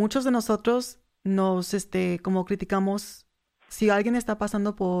muchos de nosotros nos, como criticamos si alguien está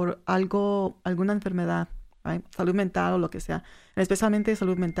pasando por alguna enfermedad, right? Salud mental o lo que sea, especialmente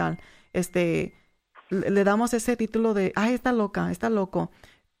salud mental, le damos ese título de, ay, está loca, está loco.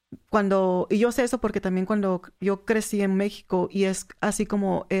 Y yo sé eso porque también cuando yo crecí en México, y es así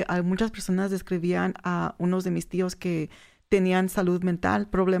como muchas personas describían a unos de mis tíos que tenían salud mental,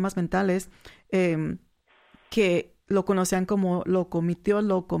 problemas mentales, que lo conocían como loco, mi tío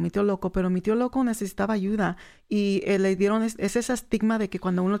loco, pero mi tío loco necesitaba ayuda y le dieron ese estigma de que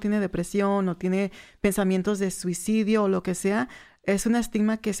cuando uno tiene depresión o tiene pensamientos de suicidio o lo que sea, es un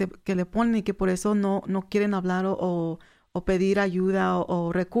estigma que le ponen y que por eso no quieren hablar o pedir ayuda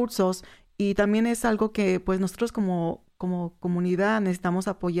o recursos. Y también es algo que pues nosotros como comunidad necesitamos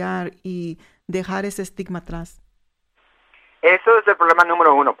apoyar y dejar ese estigma atrás. Eso es el problema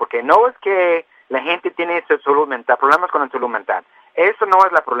número uno, porque no es que la gente tiene salud mental, problemas con la salud mental. Eso no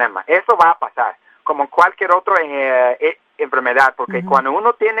es el problema. Eso va a pasar, como cualquier otra enfermedad, porque cuando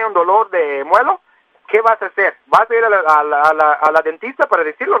uno tiene un dolor de muelo, ¿qué vas a hacer? ¿Vas a ir a la dentista para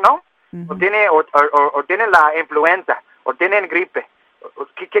decirlo, no? O tiene la influenza, o tienen gripe.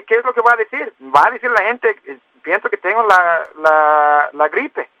 ¿Qué es lo que va a decir? Va a decir la gente, pienso que tengo la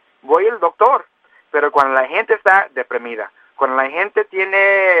gripe, voy al doctor. Pero cuando la gente está deprimida, cuando la gente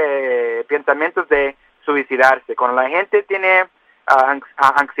tiene pensamientos de suicidarse, cuando la gente tiene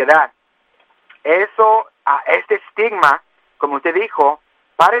ansiedad, este estigma, como usted dijo,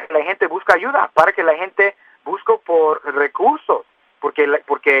 para que la gente busque ayuda, para que la gente busque por recursos,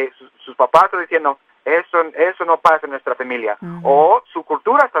 porque sus papás están diciendo, eso no pasa en nuestra familia, o su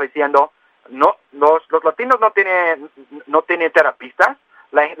cultura está diciendo, no, los latinos no tienen terapistas,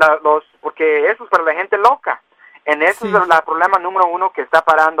 porque eso es para la gente loca. En eso es el problema número uno que está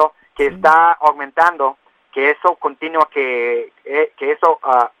parando, que está aumentando, que eso continúa, que eso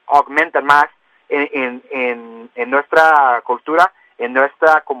aumenta más en nuestra cultura, en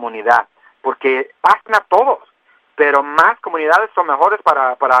nuestra comunidad, porque pasan a todos, pero más comunidades son mejores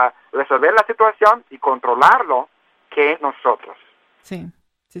para resolver la situación y controlarlo que nosotros. Sí.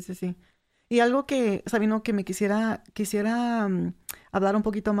 Y algo que, Sabino, que me quisiera hablar un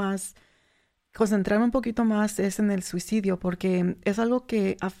poquito más, concentrarme un poquito más es en el suicidio, porque es algo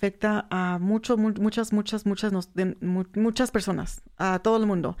que afecta a muchas personas, a todo el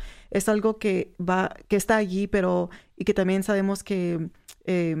mundo. Es algo que está allí, y que también sabemos que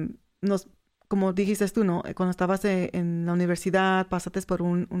como dijiste tú, ¿no? Cuando estabas en la universidad, pasaste por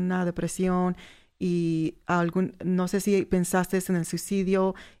una depresión y no sé si pensaste en el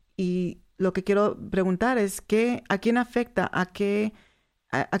suicidio, y lo que quiero preguntar es ¿a quién afecta? ¿A qué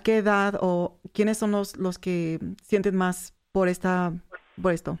edad o quiénes son los que sienten más por esto?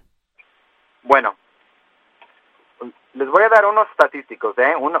 Bueno, les voy a dar unos estadísticos,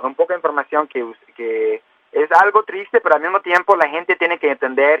 un poco de información que es algo triste, pero al mismo tiempo la gente tiene que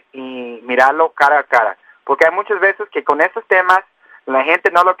entender y mirarlo cara a cara, porque hay muchas veces que con estos temas la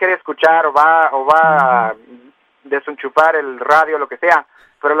gente no lo quiere escuchar o va a desenchufar el radio o lo que sea,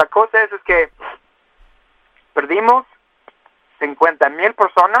 pero la cosa es que perdimos 50,000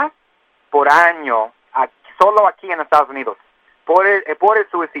 personas por año solo aquí en Estados Unidos por el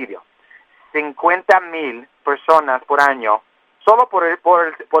suicidio. 50,000 personas por año solo por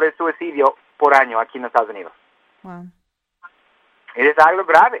el suicidio por año aquí en Estados Unidos. Wow. Es algo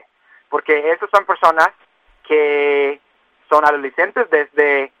grave, porque esas son personas que son adolescentes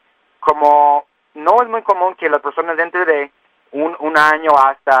desde, como no es muy común que las personas dentro de un año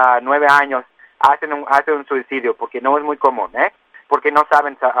hasta 9 años hacen un suicidio, porque no es muy común, porque no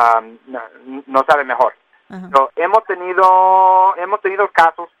saben mejor. Uh-huh. So, hemos tenido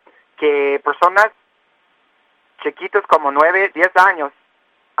casos que personas chiquitos como 9, 10 años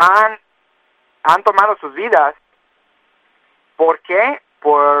han tomado sus vidas. ¿Por qué?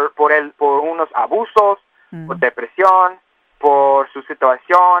 Por unos abusos, por depresión, por su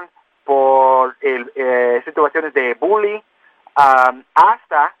situación, por situaciones de bullying,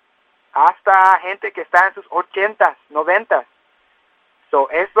 hasta gente que está en sus 80s, 90s. So,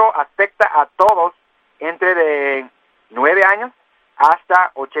 eso afecta a todos entre de 9 años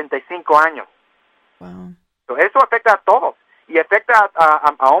hasta 85 años. Wow. So, eso afecta a todos y afecta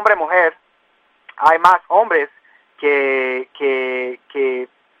a hombre y mujer. Hay más hombres que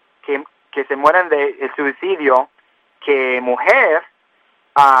se mueren del suicidio que mujer,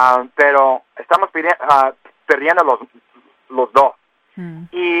 pero estamos perdiendo los dos.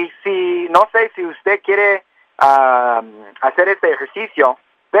 Y no sé si usted quiere hacer este ejercicio,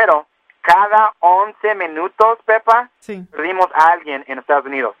 pero cada 11 minutos, Pepa, sí, perdimos a alguien en Estados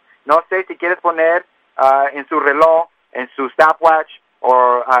Unidos. No sé si quieres poner en su reloj, en su stopwatch,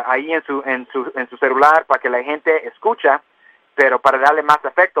 o ahí en su celular para que la gente escucha, pero para darle más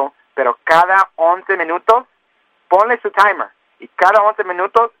efecto. Pero cada 11 minutos, ponle su timer. Y cada 11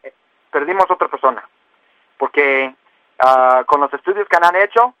 minutos perdimos otra persona. Porque con los estudios que han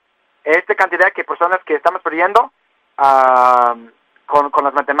hecho, esta cantidad de personas que estamos perdiendo, con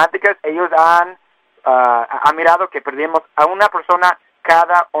las matemáticas, ellos han mirado que perdimos a una persona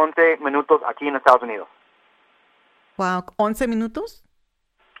cada 11 minutos aquí en Estados Unidos. Wow, ¿11 minutos?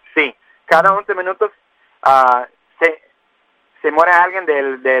 Sí, cada 11 minutos se muere alguien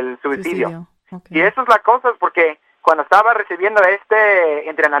del suicidio. Okay. Y eso es la cosa, porque cuando estaba recibiendo este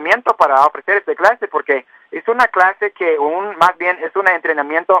entrenamiento para ofrecer esta clase, porque es una clase más bien es un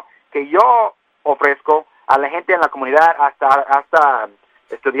entrenamiento que yo ofrezco a la gente en la comunidad, hasta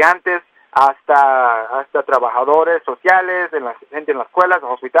estudiantes, hasta trabajadores sociales, gente en las escuelas, en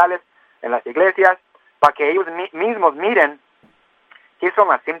los hospitales, en las iglesias, para que ellos mismos miren qué son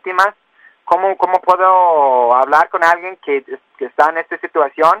las síntomas, cómo puedo hablar con alguien que está en esta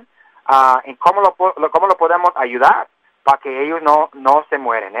situación, y cómo lo podemos ayudar para que ellos no se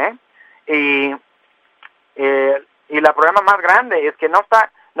mueren, y el problema más grande es que no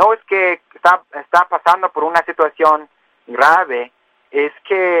es que está pasando por una situación grave, es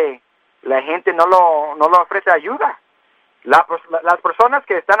que la gente no lo ofrece ayuda. Las personas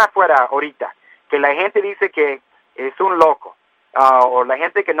que están afuera ahorita, que la gente dice que es un loco, o la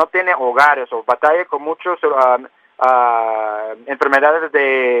gente que no tiene hogares o batalla con muchas enfermedades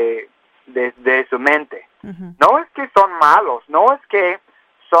de su mente. Uh-huh. No es que son malos, no es que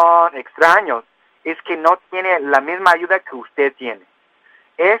son extraños, es que no tiene la misma ayuda que usted tiene.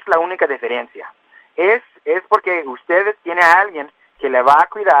 Es la única diferencia. Es porque ustedes tienen a alguien que le va a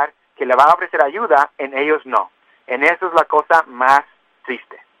cuidar, que le va a ofrecer ayuda, en ellos no. En eso es la cosa más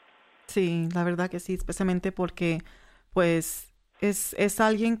triste. Sí, la verdad que sí, especialmente porque pues es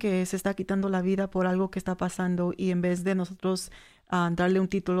alguien que se está quitando la vida por algo que está pasando, y en vez de nosotros darle un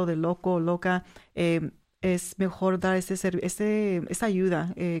título de loco o loca, es mejor dar esa ayuda,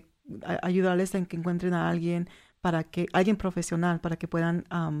 ayudarles a que encuentren a alguien alguien profesional para que puedan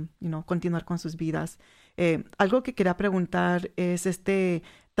continuar con sus vidas. Algo que quería preguntar es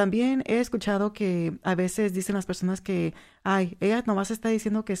también he escuchado que a veces dicen las personas que ella nomás está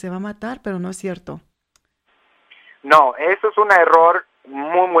diciendo que se va a matar, pero no es cierto. No, eso es un error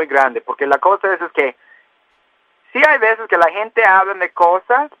muy, muy grande, porque la cosa es que sí hay veces que la gente habla de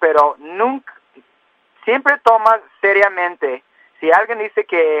cosas, pero nunca, siempre tomas seriamente, si alguien dice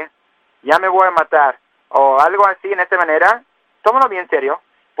que ya me voy a matar, o algo así en esta manera, tómalo bien serio,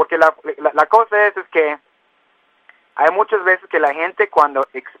 porque la cosa es que hay muchas veces que la gente cuando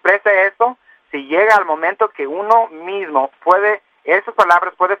expresa eso, si llega al momento que uno mismo puede, esas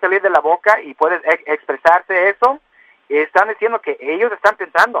palabras puede salir de la boca y puede expresarse eso, están diciendo que ellos están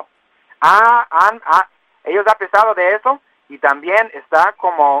pensando. Ellos han pensado de eso y también está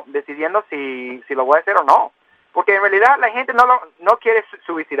como decidiendo si lo voy a hacer o no. Porque en realidad la gente no quiere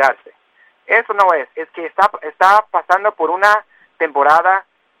suicidarse. Eso no es que está pasando por una temporada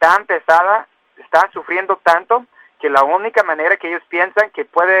tan pesada, está sufriendo tanto, que la única manera que ellos piensan que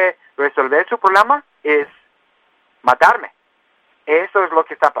puede resolver su problema es matarme. Eso es lo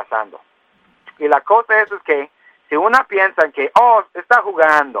que está pasando. Y la cosa es que si uno piensa que, está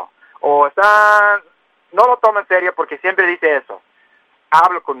jugando, o no lo toma en serio porque siempre dice eso,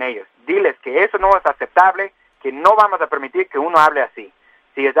 hablo con ellos, diles que eso no es aceptable, que no vamos a permitir que uno hable así.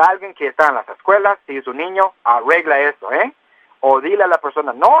 Si es alguien que está en las escuelas, si es un niño, arregla eso, o dile a la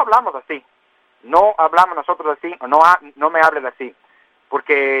persona, no hablamos así, no hablamos nosotros así, o no me hables así,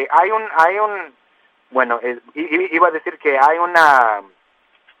 porque iba a decir que hay una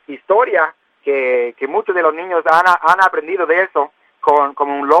historia que muchos de los niños han aprendido de eso,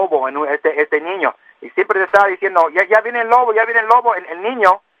 como un lobo, este niño, y siempre estaba diciendo, ya viene el lobo, el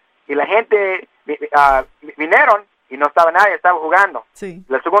niño, y la gente vinieron, y no estaba nadie, estaba jugando. Sí.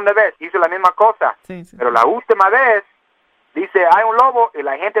 La segunda vez hizo la misma cosa, sí. Pero la última vez, dice, hay un lobo, y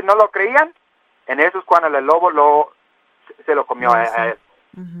la gente no lo creían, en eso es cuando el lobo se lo comió a él.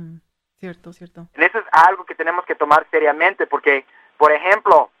 Uh-huh. Cierto. En eso es algo que tenemos que tomar seriamente, porque, por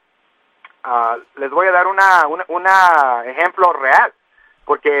ejemplo, les voy a dar un ejemplo real,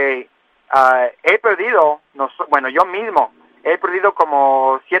 porque he perdido, yo mismo, he perdido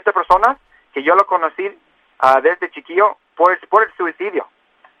como 7 personas que yo lo conocí desde chiquillo por el suicidio.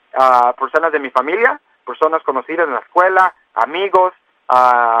 Personas de mi familia, personas conocidas en la escuela, amigos,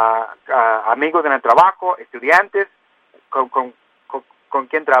 amigos en el trabajo, estudiantes con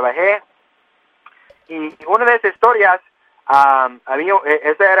quien trabajé. Y una de esas historias,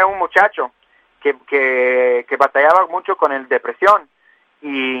 ese era un muchacho que batallaba mucho con el depresión,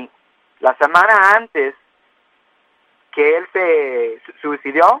 y la semana antes que él se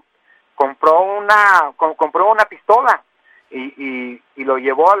suicidó, compró una pistola y lo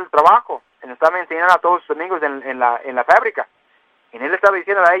llevó al trabajo. Y le estaba enseñando a todos sus amigos en la fábrica. Y él estaba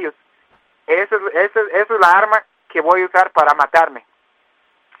diciendo a ellos, esa es la arma que voy a usar para matarme.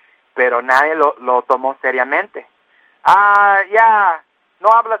 Pero nadie lo tomó seriamente. Ya, no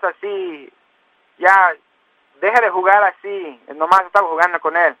hablas así, ya, deja de jugar así, nomás estaba jugando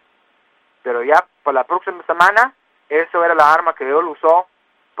con él. Pero ya, para la próxima semana, eso era la arma que él usó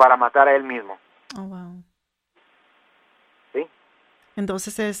para matar a él mismo. Oh, wow. ¿Sí?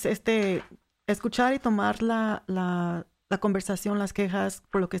 Entonces es escuchar y tomar la conversación, las quejas,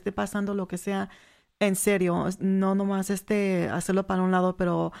 por lo que esté pasando, lo que sea, en serio, no nomás hacerlo para un lado,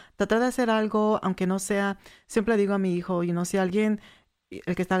 pero tratar de hacer algo, aunque no sea, siempre digo a mi hijo, si alguien,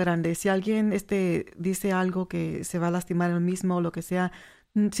 el que está grande, si alguien dice algo que se va a lastimar él mismo o lo que sea,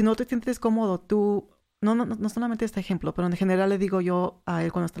 si no te sientes cómodo, tú, no solamente este ejemplo, pero en general le digo yo a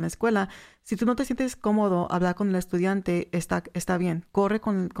él cuando está en la escuela, si tú no te sientes cómodo hablar con el estudiante, está bien, corre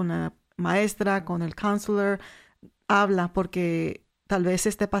con la maestra, con el counselor, habla, porque tal vez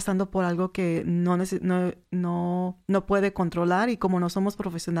esté pasando por algo que no puede controlar, y como no somos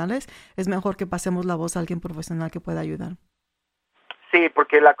profesionales, es mejor que pasemos la voz a alguien profesional que pueda ayudar. Sí,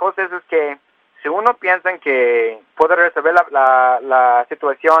 porque la cosa es que si uno piensa en que puede resolver la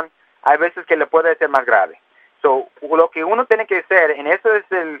situación, hay veces que le puede ser más grave. So, lo que uno tiene que hacer, en eso es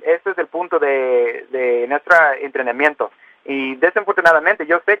el punto de nuestro entrenamiento. Y desafortunadamente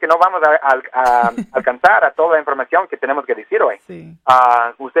yo sé que no vamos a alcanzar a toda la información que tenemos que decir hoy. Sí.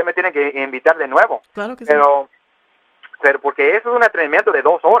 Usted me tiene que invitar de nuevo. Claro que pero porque eso es un entrenamiento de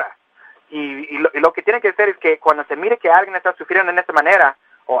 2 horas. Y lo que tiene que hacer es que cuando se mire que alguien está sufriendo en esta manera,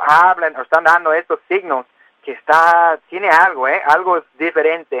 o hablan o están dando estos signos que tiene algo, algo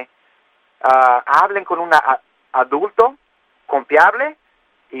diferente, hablen con un adulto confiable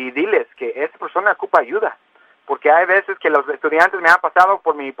y diles que esa persona ocupa ayuda. Porque hay veces que los estudiantes me han pasado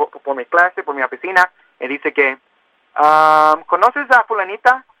por mi clase, por mi oficina, y dice que, ¿conoces a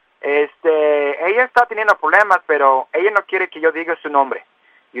fulanita? Ella está teniendo problemas, pero ella no quiere que yo diga su nombre.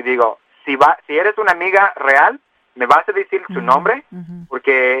 Y digo, si eres una amiga real, ¿me vas a decir su nombre? Uh-huh.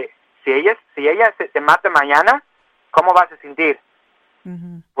 Porque si ella se mata mañana, ¿cómo vas a sentir?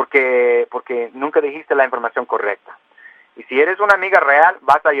 Uh-huh. Porque nunca dijiste la información correcta. Y si eres una amiga real,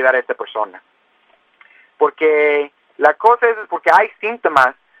 vas a ayudar a esta persona. porque la cosa es porque hay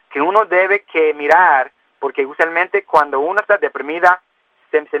síntomas que uno debe que mirar, porque usualmente cuando uno está deprimida,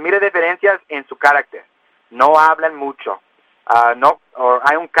 se mira diferencias en su carácter. No hablan mucho,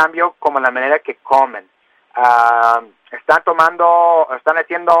 hay un cambio como en la manera que comen. Están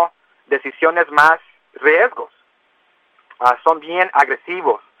haciendo decisiones más riesgos. Son bien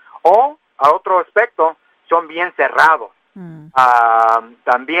agresivos. O, a otro aspecto, son bien cerrados.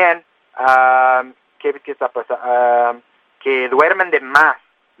 También, ¿qué está pasando? Que duermen de más,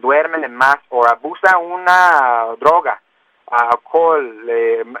 o abusan una droga, alcohol,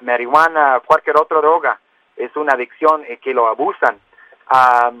 marihuana, cualquier otra droga. Es una adicción que lo abusan.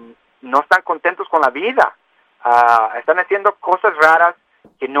 No están contentos con la vida. Están haciendo cosas raras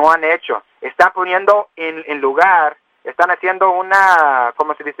que no han hecho. Están poniendo en lugar, están haciendo una,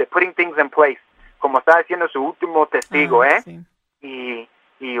 ¿cómo se dice? Putting things in place. Como está haciendo su último testigo, Sí.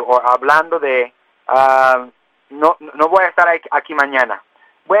 Y hablando de, no voy a estar aquí mañana.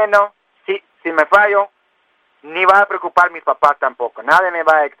 Bueno, si me fallo, ni va a preocupar mis papás tampoco. Nadie me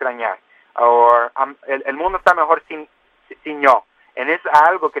va a extrañar. El mundo está mejor sin yo. Es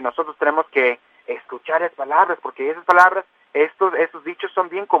algo que nosotros tenemos que escuchar esas palabras, porque esas palabras, esos dichos son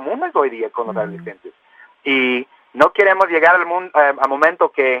bien comunes hoy día con los adolescentes. Y no queremos llegar al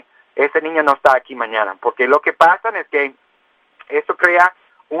momento que ese niño no está aquí mañana, porque lo que pasa es que eso crea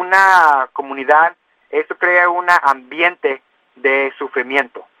una comunidad, eso crea un ambiente de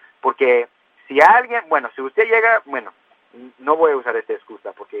sufrimiento, porque si usted llega, no voy a usar esta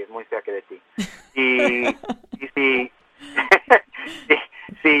excusa porque es muy cerca de ti, y si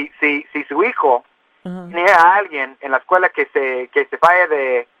su hijo tiene a alguien en la escuela que se falla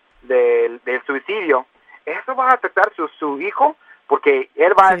del suicidio, eso va a afectar su hijo, porque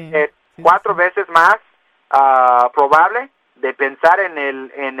él va a ser 4 veces más probable de pensar en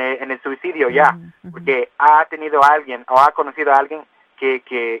el suicidio porque ha tenido a alguien o ha conocido a alguien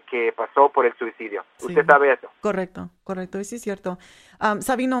que pasó por el suicidio. Sí. ¿Usted sabe eso? Correcto, y sí es cierto.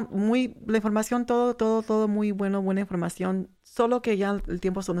 Sabino, la información, todo muy bueno, buena información, solo que ya el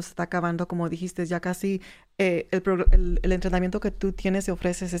tiempo se nos está acabando, como dijiste, ya casi el entrenamiento que tú tienes y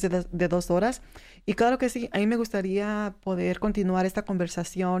ofreces es de 2 horas, y claro que sí, a mí me gustaría poder continuar esta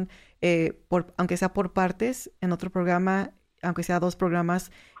conversación, aunque sea por partes, en otro programa, aunque sea 2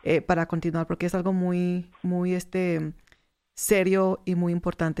 programas, para continuar, porque es algo muy, muy serio y muy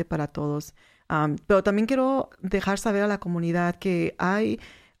importante para todos. Pero también quiero dejar saber a la comunidad que hay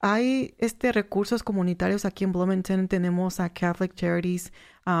recursos comunitarios aquí en Bloomington. Tenemos a Catholic Charities,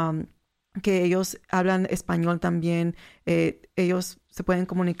 que ellos hablan español también. Ellos se pueden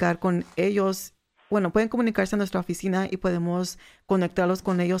comunicar con ellos. Pueden comunicarse a nuestra oficina y podemos conectarlos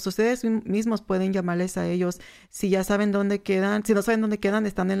con ellos. Ustedes mismos pueden llamarles a ellos. Si ya saben dónde quedan, si no saben dónde quedan,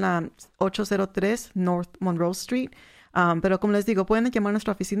 están en la 803 North Monroe Street. Pero como les digo, pueden llamar a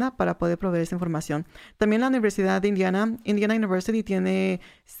nuestra oficina para poder proveer esa información. También la Universidad de Indiana University, tiene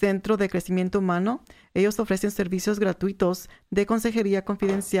Centro de Crecimiento Humano. Ellos ofrecen servicios gratuitos de consejería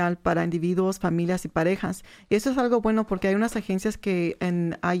confidencial para individuos, familias y parejas. Y eso es algo bueno porque hay unas agencias que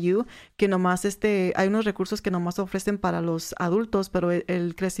en IU que nomás hay unos recursos que nomás ofrecen para los adultos, pero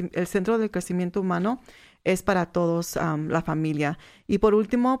el Centro de Crecimiento Humano es para todos, la familia. Y por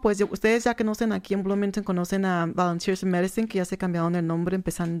último, pues ustedes ya conocen aquí en Bloomington, conocen a Volunteers in Medicine, que ya se cambiaron el nombre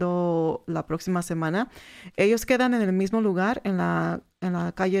empezando la próxima semana. Ellos quedan en el mismo lugar, en la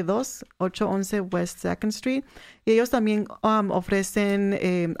calle 2, 811 West 2nd Street. Y ellos también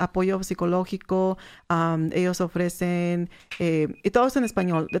ofrecen apoyo psicológico, ellos ofrecen, y todo es en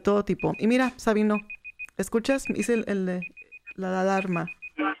español, de todo tipo. Y mira, Sabino, ¿escuchas? Hice la alarma.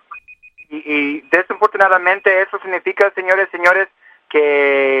 Y desafortunadamente eso significa, señores,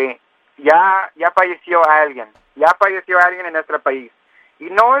 que ya falleció alguien en nuestro país. Y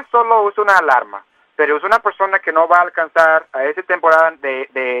no es solo una alarma, pero es una persona que no va a alcanzar a esa temporada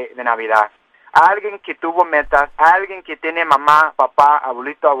de Navidad. Alguien que tuvo metas, alguien que tiene mamá, papá,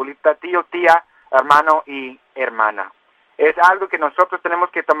 abuelito, abuelita, tío, tía, hermano y hermana. Es algo que nosotros tenemos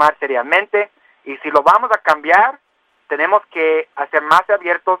que tomar seriamente, y si lo vamos a cambiar, tenemos que hacer más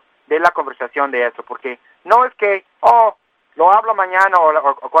abiertos de la conversación de eso, porque no es que, lo hablo mañana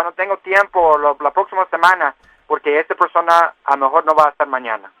o cuando tengo tiempo o la próxima semana, porque esta persona a lo mejor no va a estar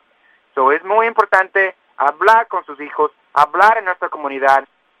mañana. So, es muy importante hablar con sus hijos, hablar en nuestra comunidad,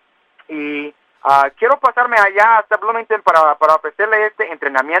 y quiero pasarme allá hasta Bloomington para ofrecerle este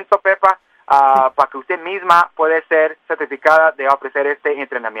entrenamiento, Pepa, para que usted misma pueda ser certificada de ofrecer este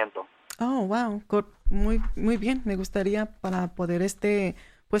entrenamiento. Oh, wow, muy, muy bien. Me gustaría para poder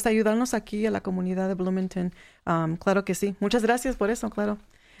pues ayudarnos aquí a la comunidad de Bloomington. Claro que sí. Muchas gracias por eso, claro.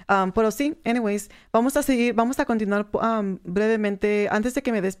 Pero sí, anyways, vamos a continuar brevemente. Antes de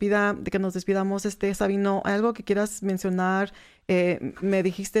que nos despidamos, Sabino, ¿algo que quieras mencionar? Me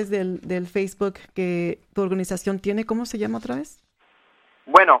dijiste del Facebook que tu organización tiene. ¿Cómo se llama otra vez?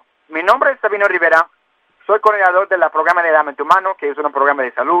 Bueno, mi nombre es Sabino Rivera. Soy coordinador del programa de Dame tu Mano, que es un programa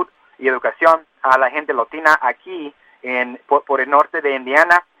de salud y educación a la gente latina aquí por el norte de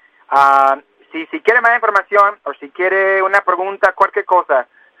Indiana. Si quiere más información o si quiere una pregunta, cualquier cosa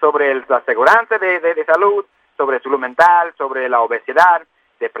sobre la aseguranza de salud, sobre salud mental, sobre la obesidad,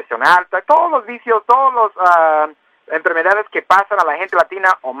 depresión alta, todos los vicios, todas las enfermedades que pasan a la gente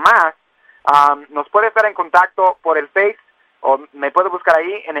latina o más, nos puede estar en contacto por el Face o me puede buscar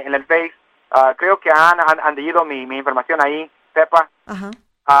ahí en el Face. Creo que han leído mi información ahí, Pepa. Ajá.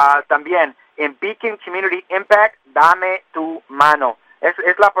 También en Beacon Community Impact, Dame tu Mano. Es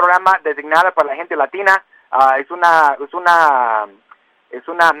la programa designada para la gente latina. Es una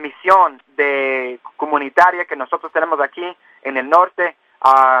misión comunitaria que nosotros tenemos aquí en el norte.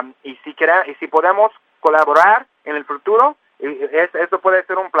 Y si podemos colaborar en el futuro, eso puede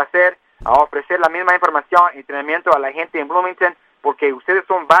ser un placer, ofrecer la misma información y entrenamiento a la gente en Bloomington, porque ustedes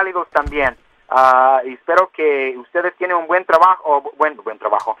son válidos también. Y espero que ustedes tienen un buen trabajo,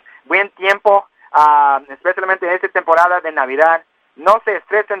 buen tiempo, especialmente en esta temporada de Navidad. No se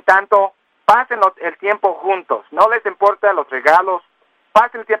estresen tanto, pasen el tiempo juntos. No les importa los regalos,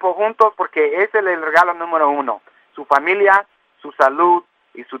 pasen el tiempo juntos porque ese es el regalo número 1. Su familia, su salud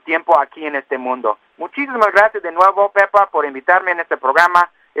y su tiempo aquí en este mundo. Muchísimas gracias de nuevo, Pepa, por invitarme en este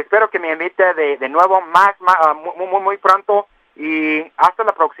programa. Espero que me invite de nuevo muy pronto y hasta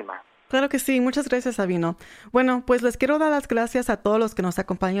la próxima. Claro que sí, muchas gracias, Sabino. Bueno, pues les quiero dar las gracias a todos los que nos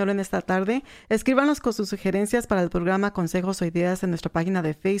acompañaron en esta tarde. Escríbanos con sus sugerencias para el programa, consejos o ideas en nuestra página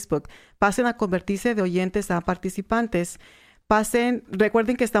de Facebook. Pasen a convertirse de oyentes a participantes.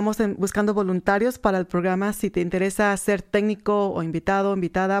 Recuerden que estamos buscando voluntarios para el programa. Si te interesa ser técnico o invitado o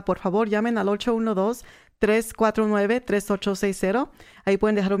invitada, por favor llamen al 812-349-3860. Ahí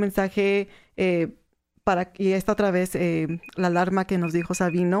pueden dejar un mensaje y esta otra vez la alarma que nos dijo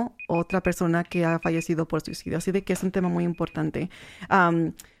Sabino, otra persona que ha fallecido por suicidio. Así de que es un tema muy importante.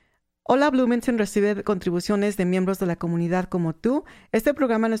 Hola Bloomington recibe contribuciones de miembros de la comunidad como tú. Este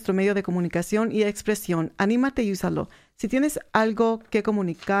programa es nuestro medio de comunicación y expresión. Anímate y úsalo. Si tienes algo que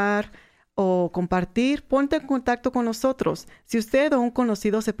comunicar o compartir, ponte en contacto con nosotros. Si usted o un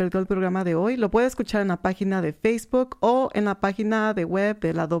conocido se perdió el programa de hoy, lo puede escuchar en la página de Facebook o en la página de web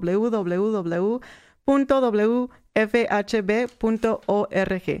de la www.wfhb.org.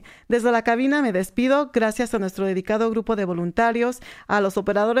 Desde la cabina me despido, gracias a nuestro dedicado grupo de voluntarios, a los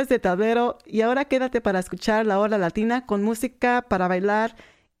operadores de tablero, y ahora quédate para escuchar la hora latina con música para bailar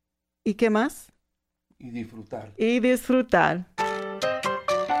y ¿qué más? Y disfrutar.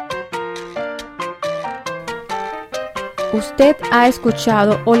 Usted ha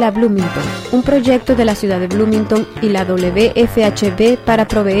escuchado Hola Bloomington, un proyecto de la ciudad de Bloomington y la WFHB para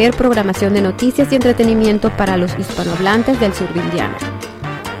proveer programación de noticias y entretenimiento para los hispanohablantes del sur de Indiana.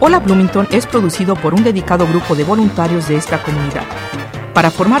 Hola Bloomington es producido por un dedicado grupo de voluntarios de esta comunidad. Para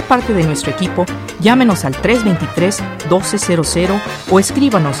formar parte de nuestro equipo, llámenos al 323-1200 o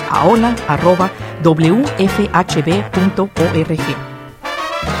escríbanos a hola@wfhb.org.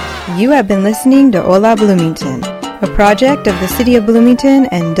 You have been listening to Hola Bloomington, a project of the City of Bloomington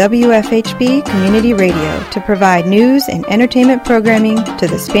and WFHB Community Radio to provide news and entertainment programming to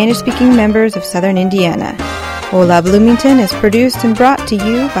the Spanish-speaking members of Southern Indiana. Hola Bloomington is produced and brought to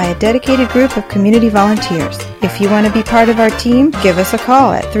you by a dedicated group of community volunteers. If you want to be part of our team, give us a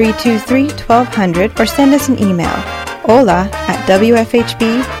call at 323-1200 or send us an email,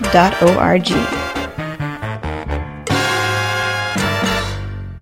 hola@wfhb.org.